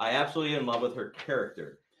 So I absolutely in love with her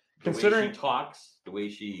character. The way she talks, the way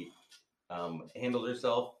she handles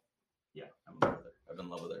herself. Yeah, I'm in love with her. I've been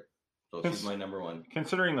in love with her. So she's my number 1.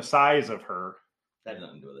 Considering the size of her. That had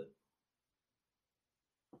nothing to do with it.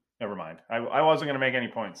 Never mind. I wasn't going to make any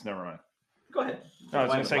points. Never mind. Go ahead. No, I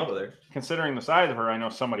was going to say, considering the size of her, I know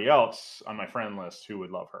somebody else on my friend list who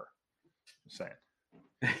would love her. Just saying.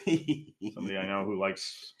 Somebody I know who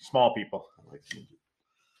likes small people. I like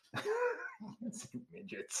midgets.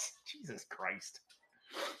 Midgets. Jesus Christ.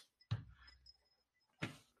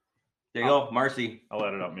 There you go, Marcy. I'll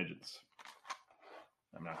edit out midgets.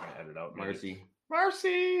 I'm not going to edit out midgets.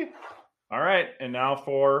 Marcy. All right, and now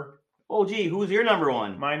for oh, gee, who's your number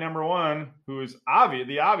 1? My number 1, who is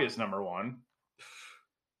the obvious number 1.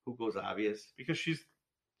 Who goes obvious? Because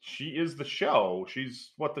she is the show.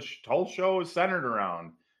 She's what the whole show is centered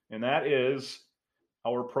around, and that is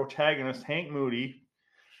our protagonist, Hank Moody,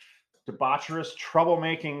 debaucherous,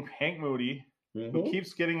 troublemaking Hank Moody, who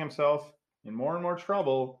keeps getting himself in more and more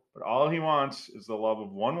trouble, but all he wants is the love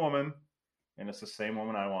of one woman, and it's the same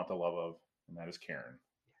woman I want the love of, and that is Karen.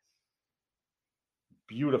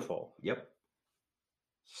 Beautiful. Yep.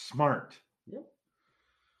 Smart. Yep.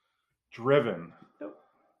 Driven. Yep.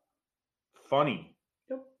 Funny.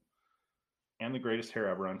 Yep. And the greatest hair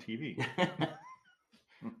ever on TV.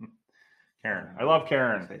 Karen. I love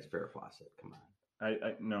Karen. It's Farrah Fawcett. Come on.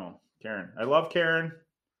 I no, Karen. I love Karen.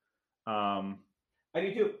 I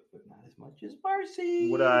do too, but not as much as Marcy.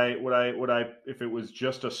 Would I if it was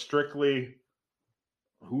just a strictly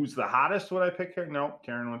who's the hottest, would I pick Karen? No,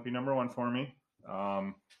 Karen would be number 1 for me.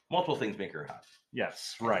 Multiple things make her hot.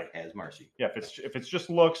 Yes, right. As Marcy. Yeah, if it's just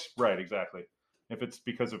looks, right, exactly. If it's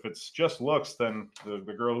just looks, then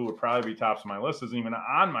the girl who would probably be tops of my list isn't even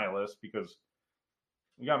on my list because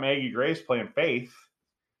we got Maggie Grace playing Faith,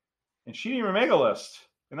 and she didn't even make a list.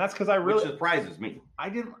 And that's because I which really, surprises me.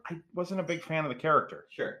 I wasn't a big fan of the character.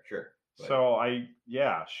 Sure. But So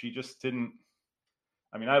she just didn't.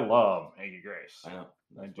 I mean, I love Maggie Grace. I know.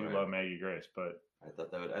 I That's do why love Maggie Grace, but I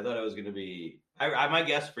thought it was going to be. My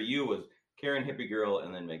guess for you was Karen Hippie Girl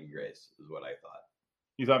and then Maggie Grace is what I thought.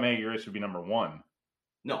 you thought Maggie Grace would be number 1.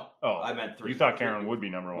 No. Oh, I meant 3. You thought Karen would be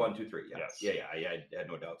number 1. 1, 2, 3. Yeah. Yes. Yeah. I had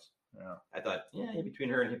no doubts. Yeah. I thought, between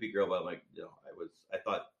her and Hippie Girl, but I'm like, I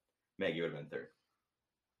thought Maggie would have been 3rd.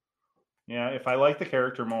 Yeah, if I like the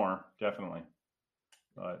character more, definitely.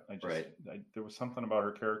 But I just, Right. there was something about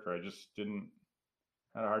her character. I just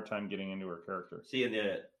had a hard time getting into her character. See,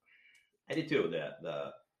 I did too.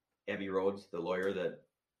 The Abby Rhodes, the lawyer that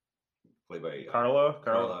played by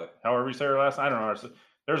Carla, however you say her last name. I don't know how to say.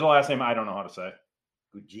 There's a last name I don't know how to say.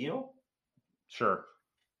 Gugino. Sure.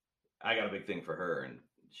 I got a big thing for her, and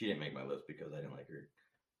she didn't make my list because I didn't like her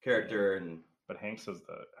character. And But Hank says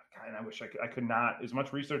and I wish I could not, as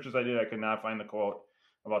much research as I did, I could not find the quote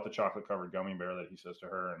about the chocolate covered gummy bear that he says to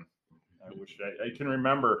her. And I wish I can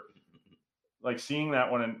remember like seeing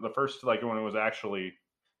that when the first, like when it was actually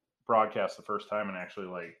broadcast the first time and actually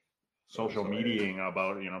like social mediaing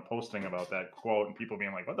about, posting about that quote and people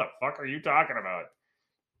being like, what the fuck are you talking about?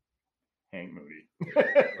 Hank Moody.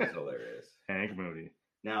 That's hilarious. Hank Moody.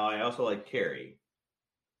 Now, I also like Carrie.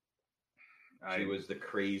 She I- was the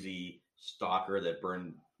crazy stalker that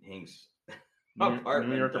burned Hank's New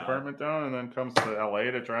apartment York down. apartment down, and then comes to LA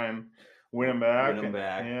to try and win him back.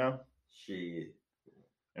 Yeah.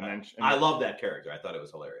 I love that character. I thought it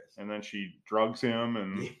was hilarious. And then she drugs him,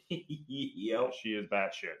 and Yep. she is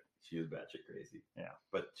batshit. She was batshit crazy. Yeah.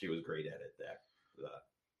 But she was great at it.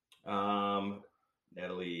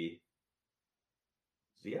 Natalie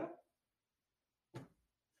Zia?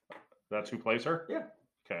 That's who plays her? Yeah.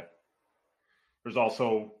 Okay. There's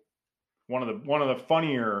also one of the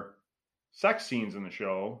funnier sex scenes in the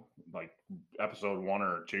show, like episode 1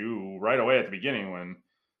 or 2, right away at the beginning when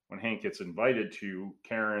Hank gets invited to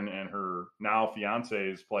Karen and her now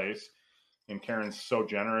fiance's place. And Karen's so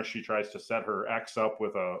generous, she tries to set her ex up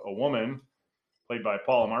with a woman played by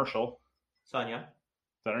Paula Marshall. Sonia.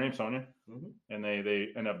 Is that her name, Sonia? Mm-hmm. And they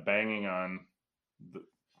end up banging on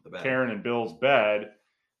The bed. Karen and Bill's bed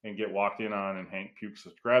and get walked in on, and Hank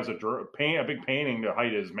grabs a big painting to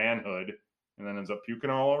hide his manhood, and then ends up puking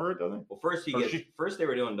all over it, doesn't he? Well, first they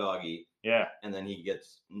were doing doggy, Yeah. and then he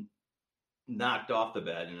gets knocked off the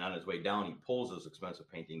bed, and on his way down, he pulls this expensive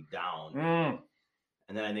painting down.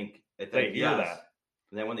 And then I think They hear that.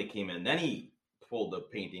 And then when they came in, then he pulled the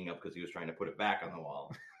painting up because he was trying to put it back on the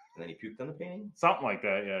wall, and then he puked on the painting. Something like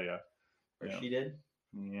that. Yeah. Or Yeah. she did.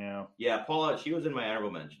 Yeah. Yeah, Paula. She was in my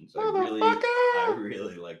honorable mentions. I really liked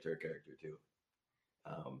her character too.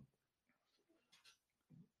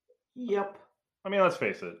 Yep. I mean, let's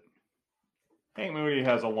face it. Hank Moody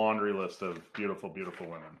has a laundry list of beautiful, beautiful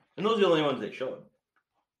women. And those are the only ones they showed.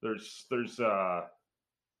 There's the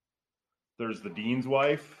dean's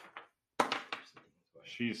wife.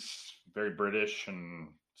 She's very British and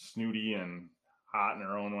snooty and hot in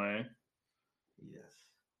her own way. Yes.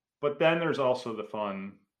 But then there's also the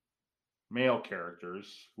fun male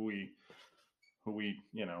characters who we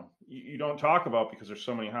you don't talk about because there's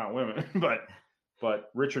so many hot women.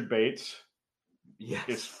 But Richard Bates Yes.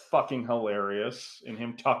 is fucking hilarious in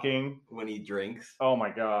him tucking. When he drinks. Oh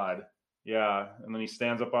my god. Yeah, and then he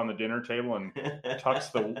stands up on the dinner table and tucks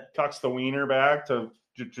the wiener back to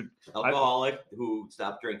Alcoholic who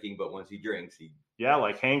stopped drinking, but once he drinks, he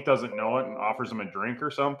like Hank doesn't know it and offers him a drink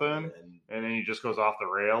or something, and then he just goes off the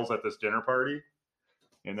rails at this dinner party.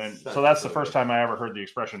 And then so that's the first time I ever heard the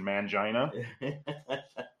expression mangina. If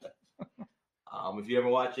you ever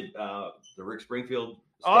watch it, the Rick Springfield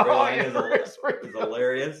storyline is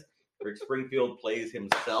hilarious. Rick Springfield plays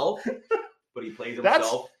himself, but he plays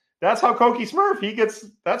himself. That's how Cokie Smurf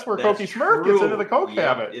that's where Cokie Smurf gets into the coke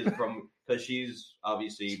habit. Is from because she's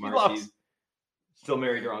obviously Marcy's still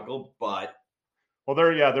married to her uncle, but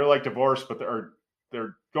they're like divorced, but they're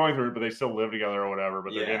going through it, but they still live together or whatever.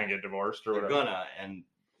 But they're gonna get divorced or whatever. And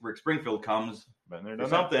Rick Springfield comes or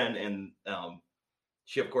something, and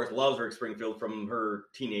she of course loves Rick Springfield from her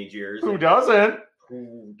teenage years. Who doesn't?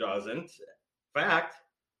 Who doesn't? In fact,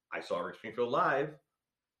 I saw Rick Springfield live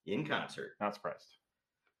in concert. Not surprised.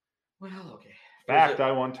 Well, okay. In fact,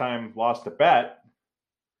 I one time lost a bet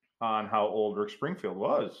on how old Rick Springfield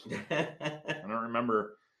was. I don't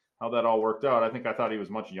remember how that all worked out. I think I thought he was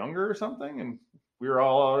much younger or something, and we were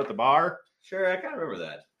all out at the bar. Sure, I kind of remember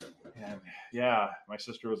that. And yeah, my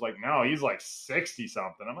sister was like, "No, he's like 60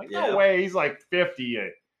 something." I'm like, Yeah. "No way, he's like 50."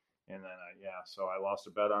 And then so I lost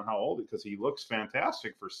a bet on how old because he looks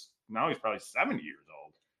fantastic for now. He's probably 70 years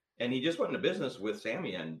old. And he just went into business with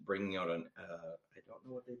Sammy and bringing out an, I don't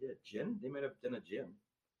know what they did. Gin? They might have done a gin.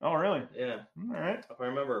 Oh, really? Yeah. All right. If I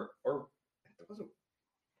remember, or it wasn't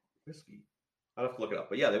whiskey. I'll have to look it up.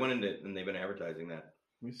 But yeah, they went into and they've been advertising that.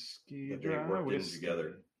 Whiskey, That they dry worked in whiskey.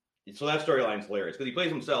 together. So that storyline's hilarious because he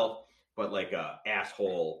plays himself, but like a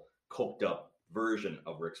asshole, coked up version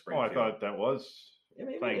of Rick Oh, Springfield. I thought that was Yeah,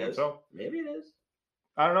 maybe playing it is. himself. Maybe it is.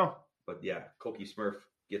 I don't know. But yeah, Cokey Smurf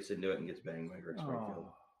gets into it and gets banged by Rick Springfield.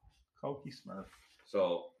 Oh, Cokey Smurf.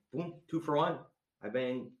 So boom, 2 for 1. I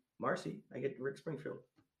bang Marcy. I get Rick Springfield.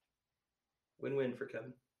 Win-win for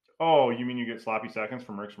Kevin. Oh, you mean you get sloppy seconds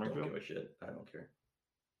from Rick Don't Springfield? give a shit. I don't care.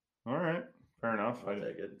 All right. Fair enough. I'll take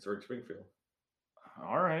it. It's Rick Springfield.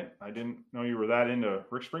 All right. I didn't know you were that into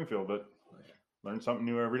Rick Springfield, but learn something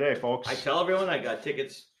new every day, folks. I tell everyone I got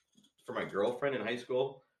tickets for my girlfriend in high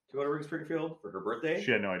school to go to Rick Springfield for her birthday.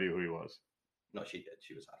 She had no idea who he was. No, she did.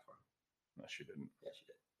 She was hot for him. No, she didn't. Yeah, she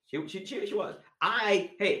did. She was.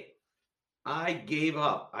 I gave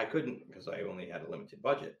up. I couldn't because I only had a limited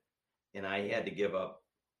budget, and I had to give up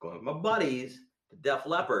going with my buddies to Def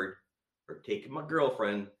Leppard or taking my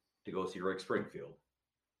girlfriend to go see Rick Springfield.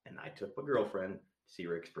 And I took my girlfriend to see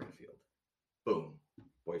Rick Springfield. Boom.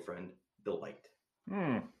 Boyfriend delight.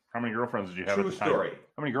 How many girlfriends did you have True at the time? story.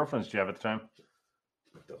 How many girlfriends did you have at the time?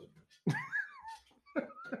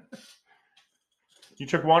 You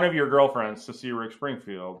took one of your girlfriends to see Rick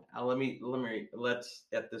Springfield. Let's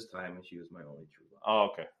at this time, and she was my only true love. Oh,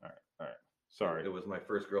 okay. All right. Sorry. It was my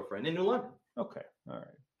first girlfriend in New London Okay. All right.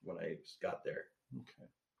 when I got there Okay.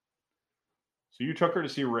 So you took her to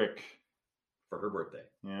see Rick. for her birthday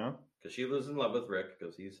Yeah. because she was in love with Rick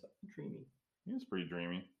because he's dreamy. He was pretty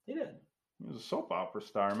dreamy. He did. He was a soap opera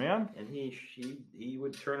star, man. And he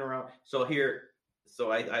would turn around. So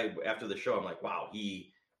I after the show, I'm like, wow,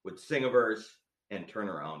 he would sing a verse and turn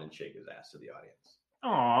around and shake his ass to the audience.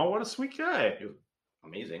 Oh, what a sweet guy. It was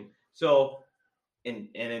amazing. So, and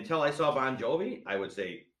until I saw Bon Jovi, I would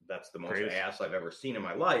say that's the most Greatest. ass I've ever seen in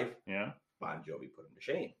my life. Yeah. Bon Jovi put him to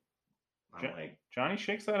shame. I'm Ja- like, Johnny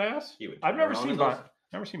shakes that ass? he would. I've turn never around seen in Bon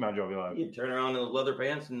those- Jovi live. He'd turn around in those leather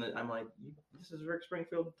pants, and I'm like, this is Rick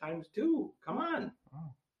Springfield times 2. Come on.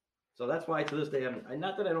 Oh. So that's why to this day, I'm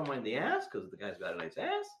not that I don't mind the ass because the guy's got a nice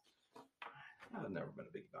ass. I've never been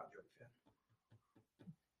a big Bon Jovi fan.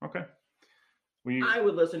 Okay. I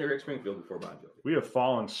would listen to Rick Springfield before Bon Jovi. We have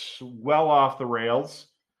fallen well off the rails.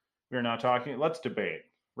 We are now talking. Let's debate.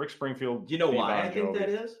 Rick Springfield. Do you know v. why Bon I think Jovi. that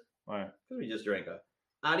is? Why? Because we just drank a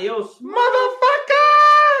adios.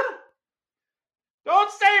 Motherfucker!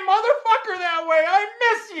 Don't say motherfucker that way. I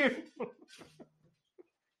miss you.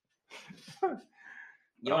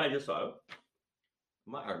 You know what I just saw?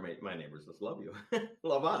 My neighbors just love you.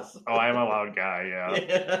 Love us. Oh, I'm a loud guy. Yeah.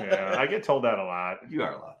 Yeah. I get told that a lot. You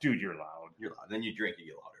are loud. Dude, you're loud. You're loud. Then you drink, you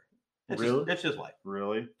get louder. Really? That's just life.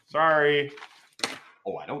 Really? Sorry.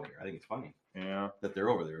 Oh, I don't care. I think it's funny Yeah. that they're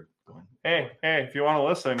over there going. Hey, if you want to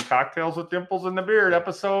listen, Cocktails with Dimples in the Beard,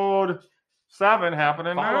 episode 7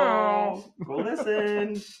 happening now. Follow. Go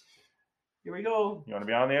listen. Here we go. You want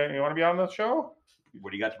to be on the show?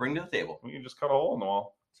 What do you got to bring to the table? We can just cut a hole in the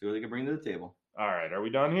wall. See what they can bring to the table. All right, are we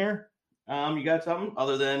done here? You got something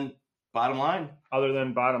other than bottom line? Other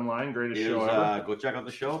than bottom line, greatest show ever. Go check out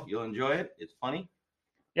the show. You'll enjoy it. It's funny.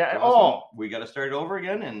 Yeah. Awesome. Oh, We got to start it over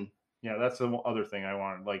again, and yeah. That's the other thing I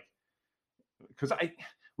wanted, because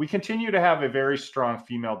we continue to have a very strong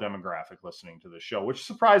female demographic listening to the show, which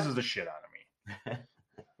surprises the shit out of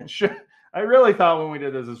me. I really thought when we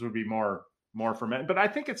did this would be more for men, but I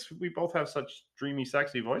think we both have such dreamy,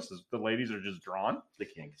 sexy voices. The ladies are just drawn. they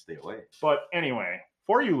can't stay away. But anyway,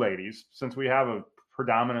 for you ladies, since we have a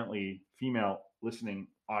predominantly female listening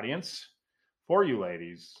audience, for you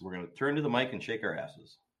ladies, We're gonna turn to the mic and shake our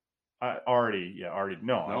asses. already. No,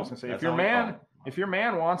 I No? was gonna say That's if your how man, oh, if your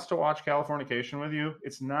man wants to watch Californication with you,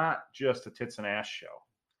 it's not just a tits and ass show.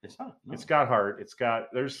 it's not. No. It's got heart.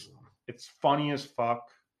 It's funny as fuck.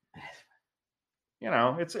 You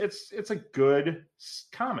know, it's a good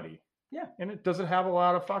comedy. Yeah. And does it have a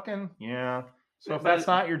lot of fucking? Yeah. So Yeah, if but that's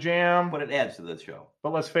not your jam, But it adds to the show.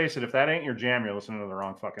 but let's face it, if that ain't your jam, you're listening to the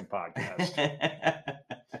wrong fucking podcast.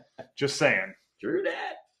 Just saying. True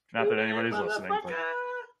that. Not True that anybody's that, listening. But... motherfucker.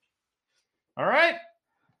 All right.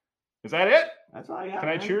 Is that it? That's all I got. Can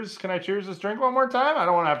I man. cheers this drink one more time? I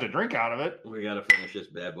don't want to have to drink out of it. We gotta finish this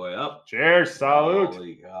bad boy up. Cheers, salute.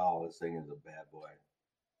 Holy cow, this thing is a bad boy.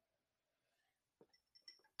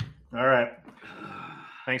 All right.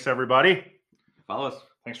 Thanks, everybody. Follow us.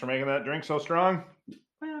 Thanks for making that drink so strong.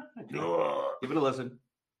 Yeah, give it a listen.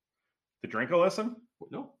 The drink a listen.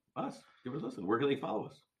 No, us. Give it a listen. Where can they follow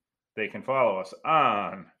us? They can follow us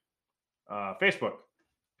on Facebook,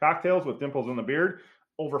 Cocktails with Dimples in the Beard.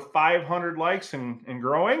 Over 500 likes and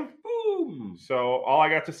growing. Boom. So all I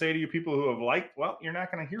got to say to you people who have liked, well, you're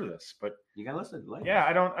not going to hear this, but You got to listen. Like yeah,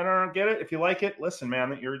 I don't get it. If you like it, listen,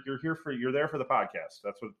 man, you're there for the podcast.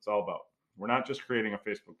 That's what it's all about. We're not just creating a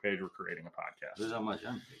Facebook page. We're creating a podcast. There's not much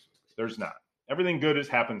on Facebook. There's not. Everything good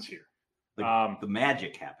happens here. The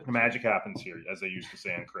magic happens. The magic happens here, as they used to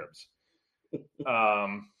say in Cribs.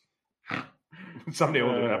 Someday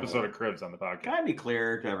we'll do an episode of Cribs on the podcast. Can I be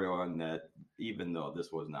clear to everyone that even though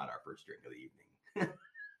this was not our first drink of the evening,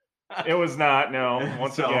 It was not. No.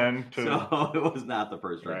 Once So again, it was not the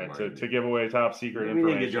first drink. right, of our to give away top secret evening.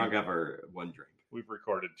 We didn't get information. drunk after one drink, We've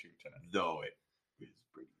recorded 2 tonight. though it was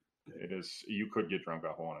pretty good. It is. You could get drunk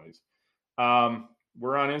off of one of these.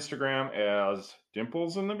 We're on Instagram as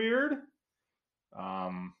Dimples in the Beard.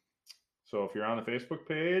 So if you're on the Facebook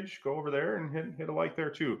page, go over there and hit a like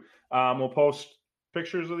there too. We'll post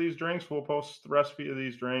pictures of these drinks. We'll post the recipe of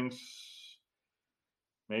these drinks.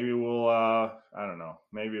 Maybe we'll I don't know.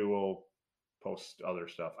 Maybe we'll post other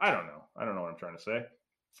stuff. I don't know. I don't know what I'm trying to say.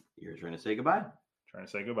 You're trying to say goodbye. Trying to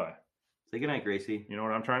say goodbye. Say goodnight, Gracie. You know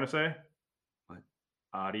what I'm trying to say? What?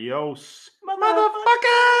 Adios,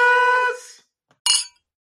 Motherfuckers!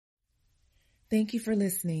 Thank you for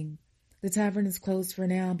listening. The tavern is closed for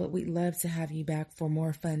now, but we'd love to have you back for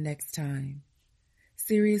more fun next time.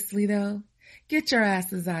 Seriously though, get your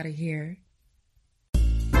asses out of here.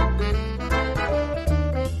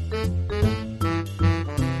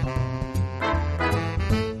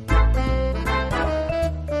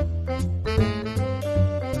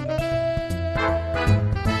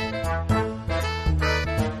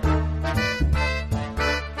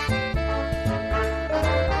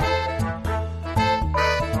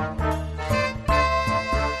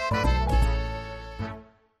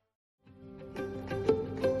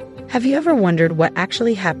 Have you ever wondered what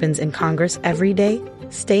actually happens in Congress every day?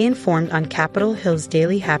 Stay informed on Capitol Hill's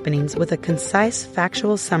daily happenings with a concise,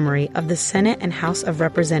 factual summary of the Senate and House of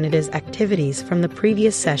Representatives' activities from the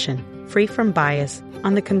previous session, free from bias,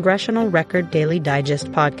 on the Congressional Record Daily Digest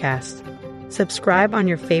podcast. Subscribe on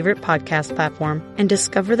your favorite podcast platform and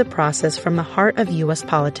discover the process from the heart of U.S.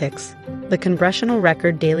 politics. The Congressional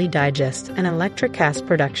Record Daily Digest, an Electricast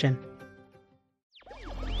production.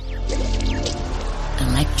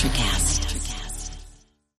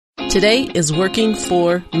 Today is working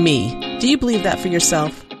for me. Do you believe that for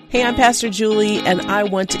yourself? Hey, I'm Pastor Julie, and I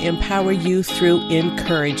want to empower you through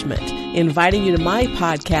encouragement. Inviting you to my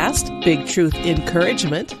podcast, Big Truth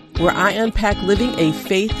Encouragement, where I unpack living a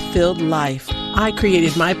faith-filled life. I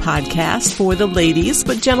created my podcast for the ladies,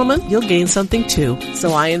 but gentlemen, you'll gain something too.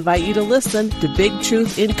 So I invite you to listen to Big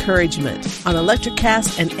Truth Encouragement on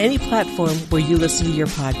Electricast and any platform where you listen to your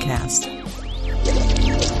podcast.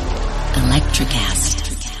 Electricast.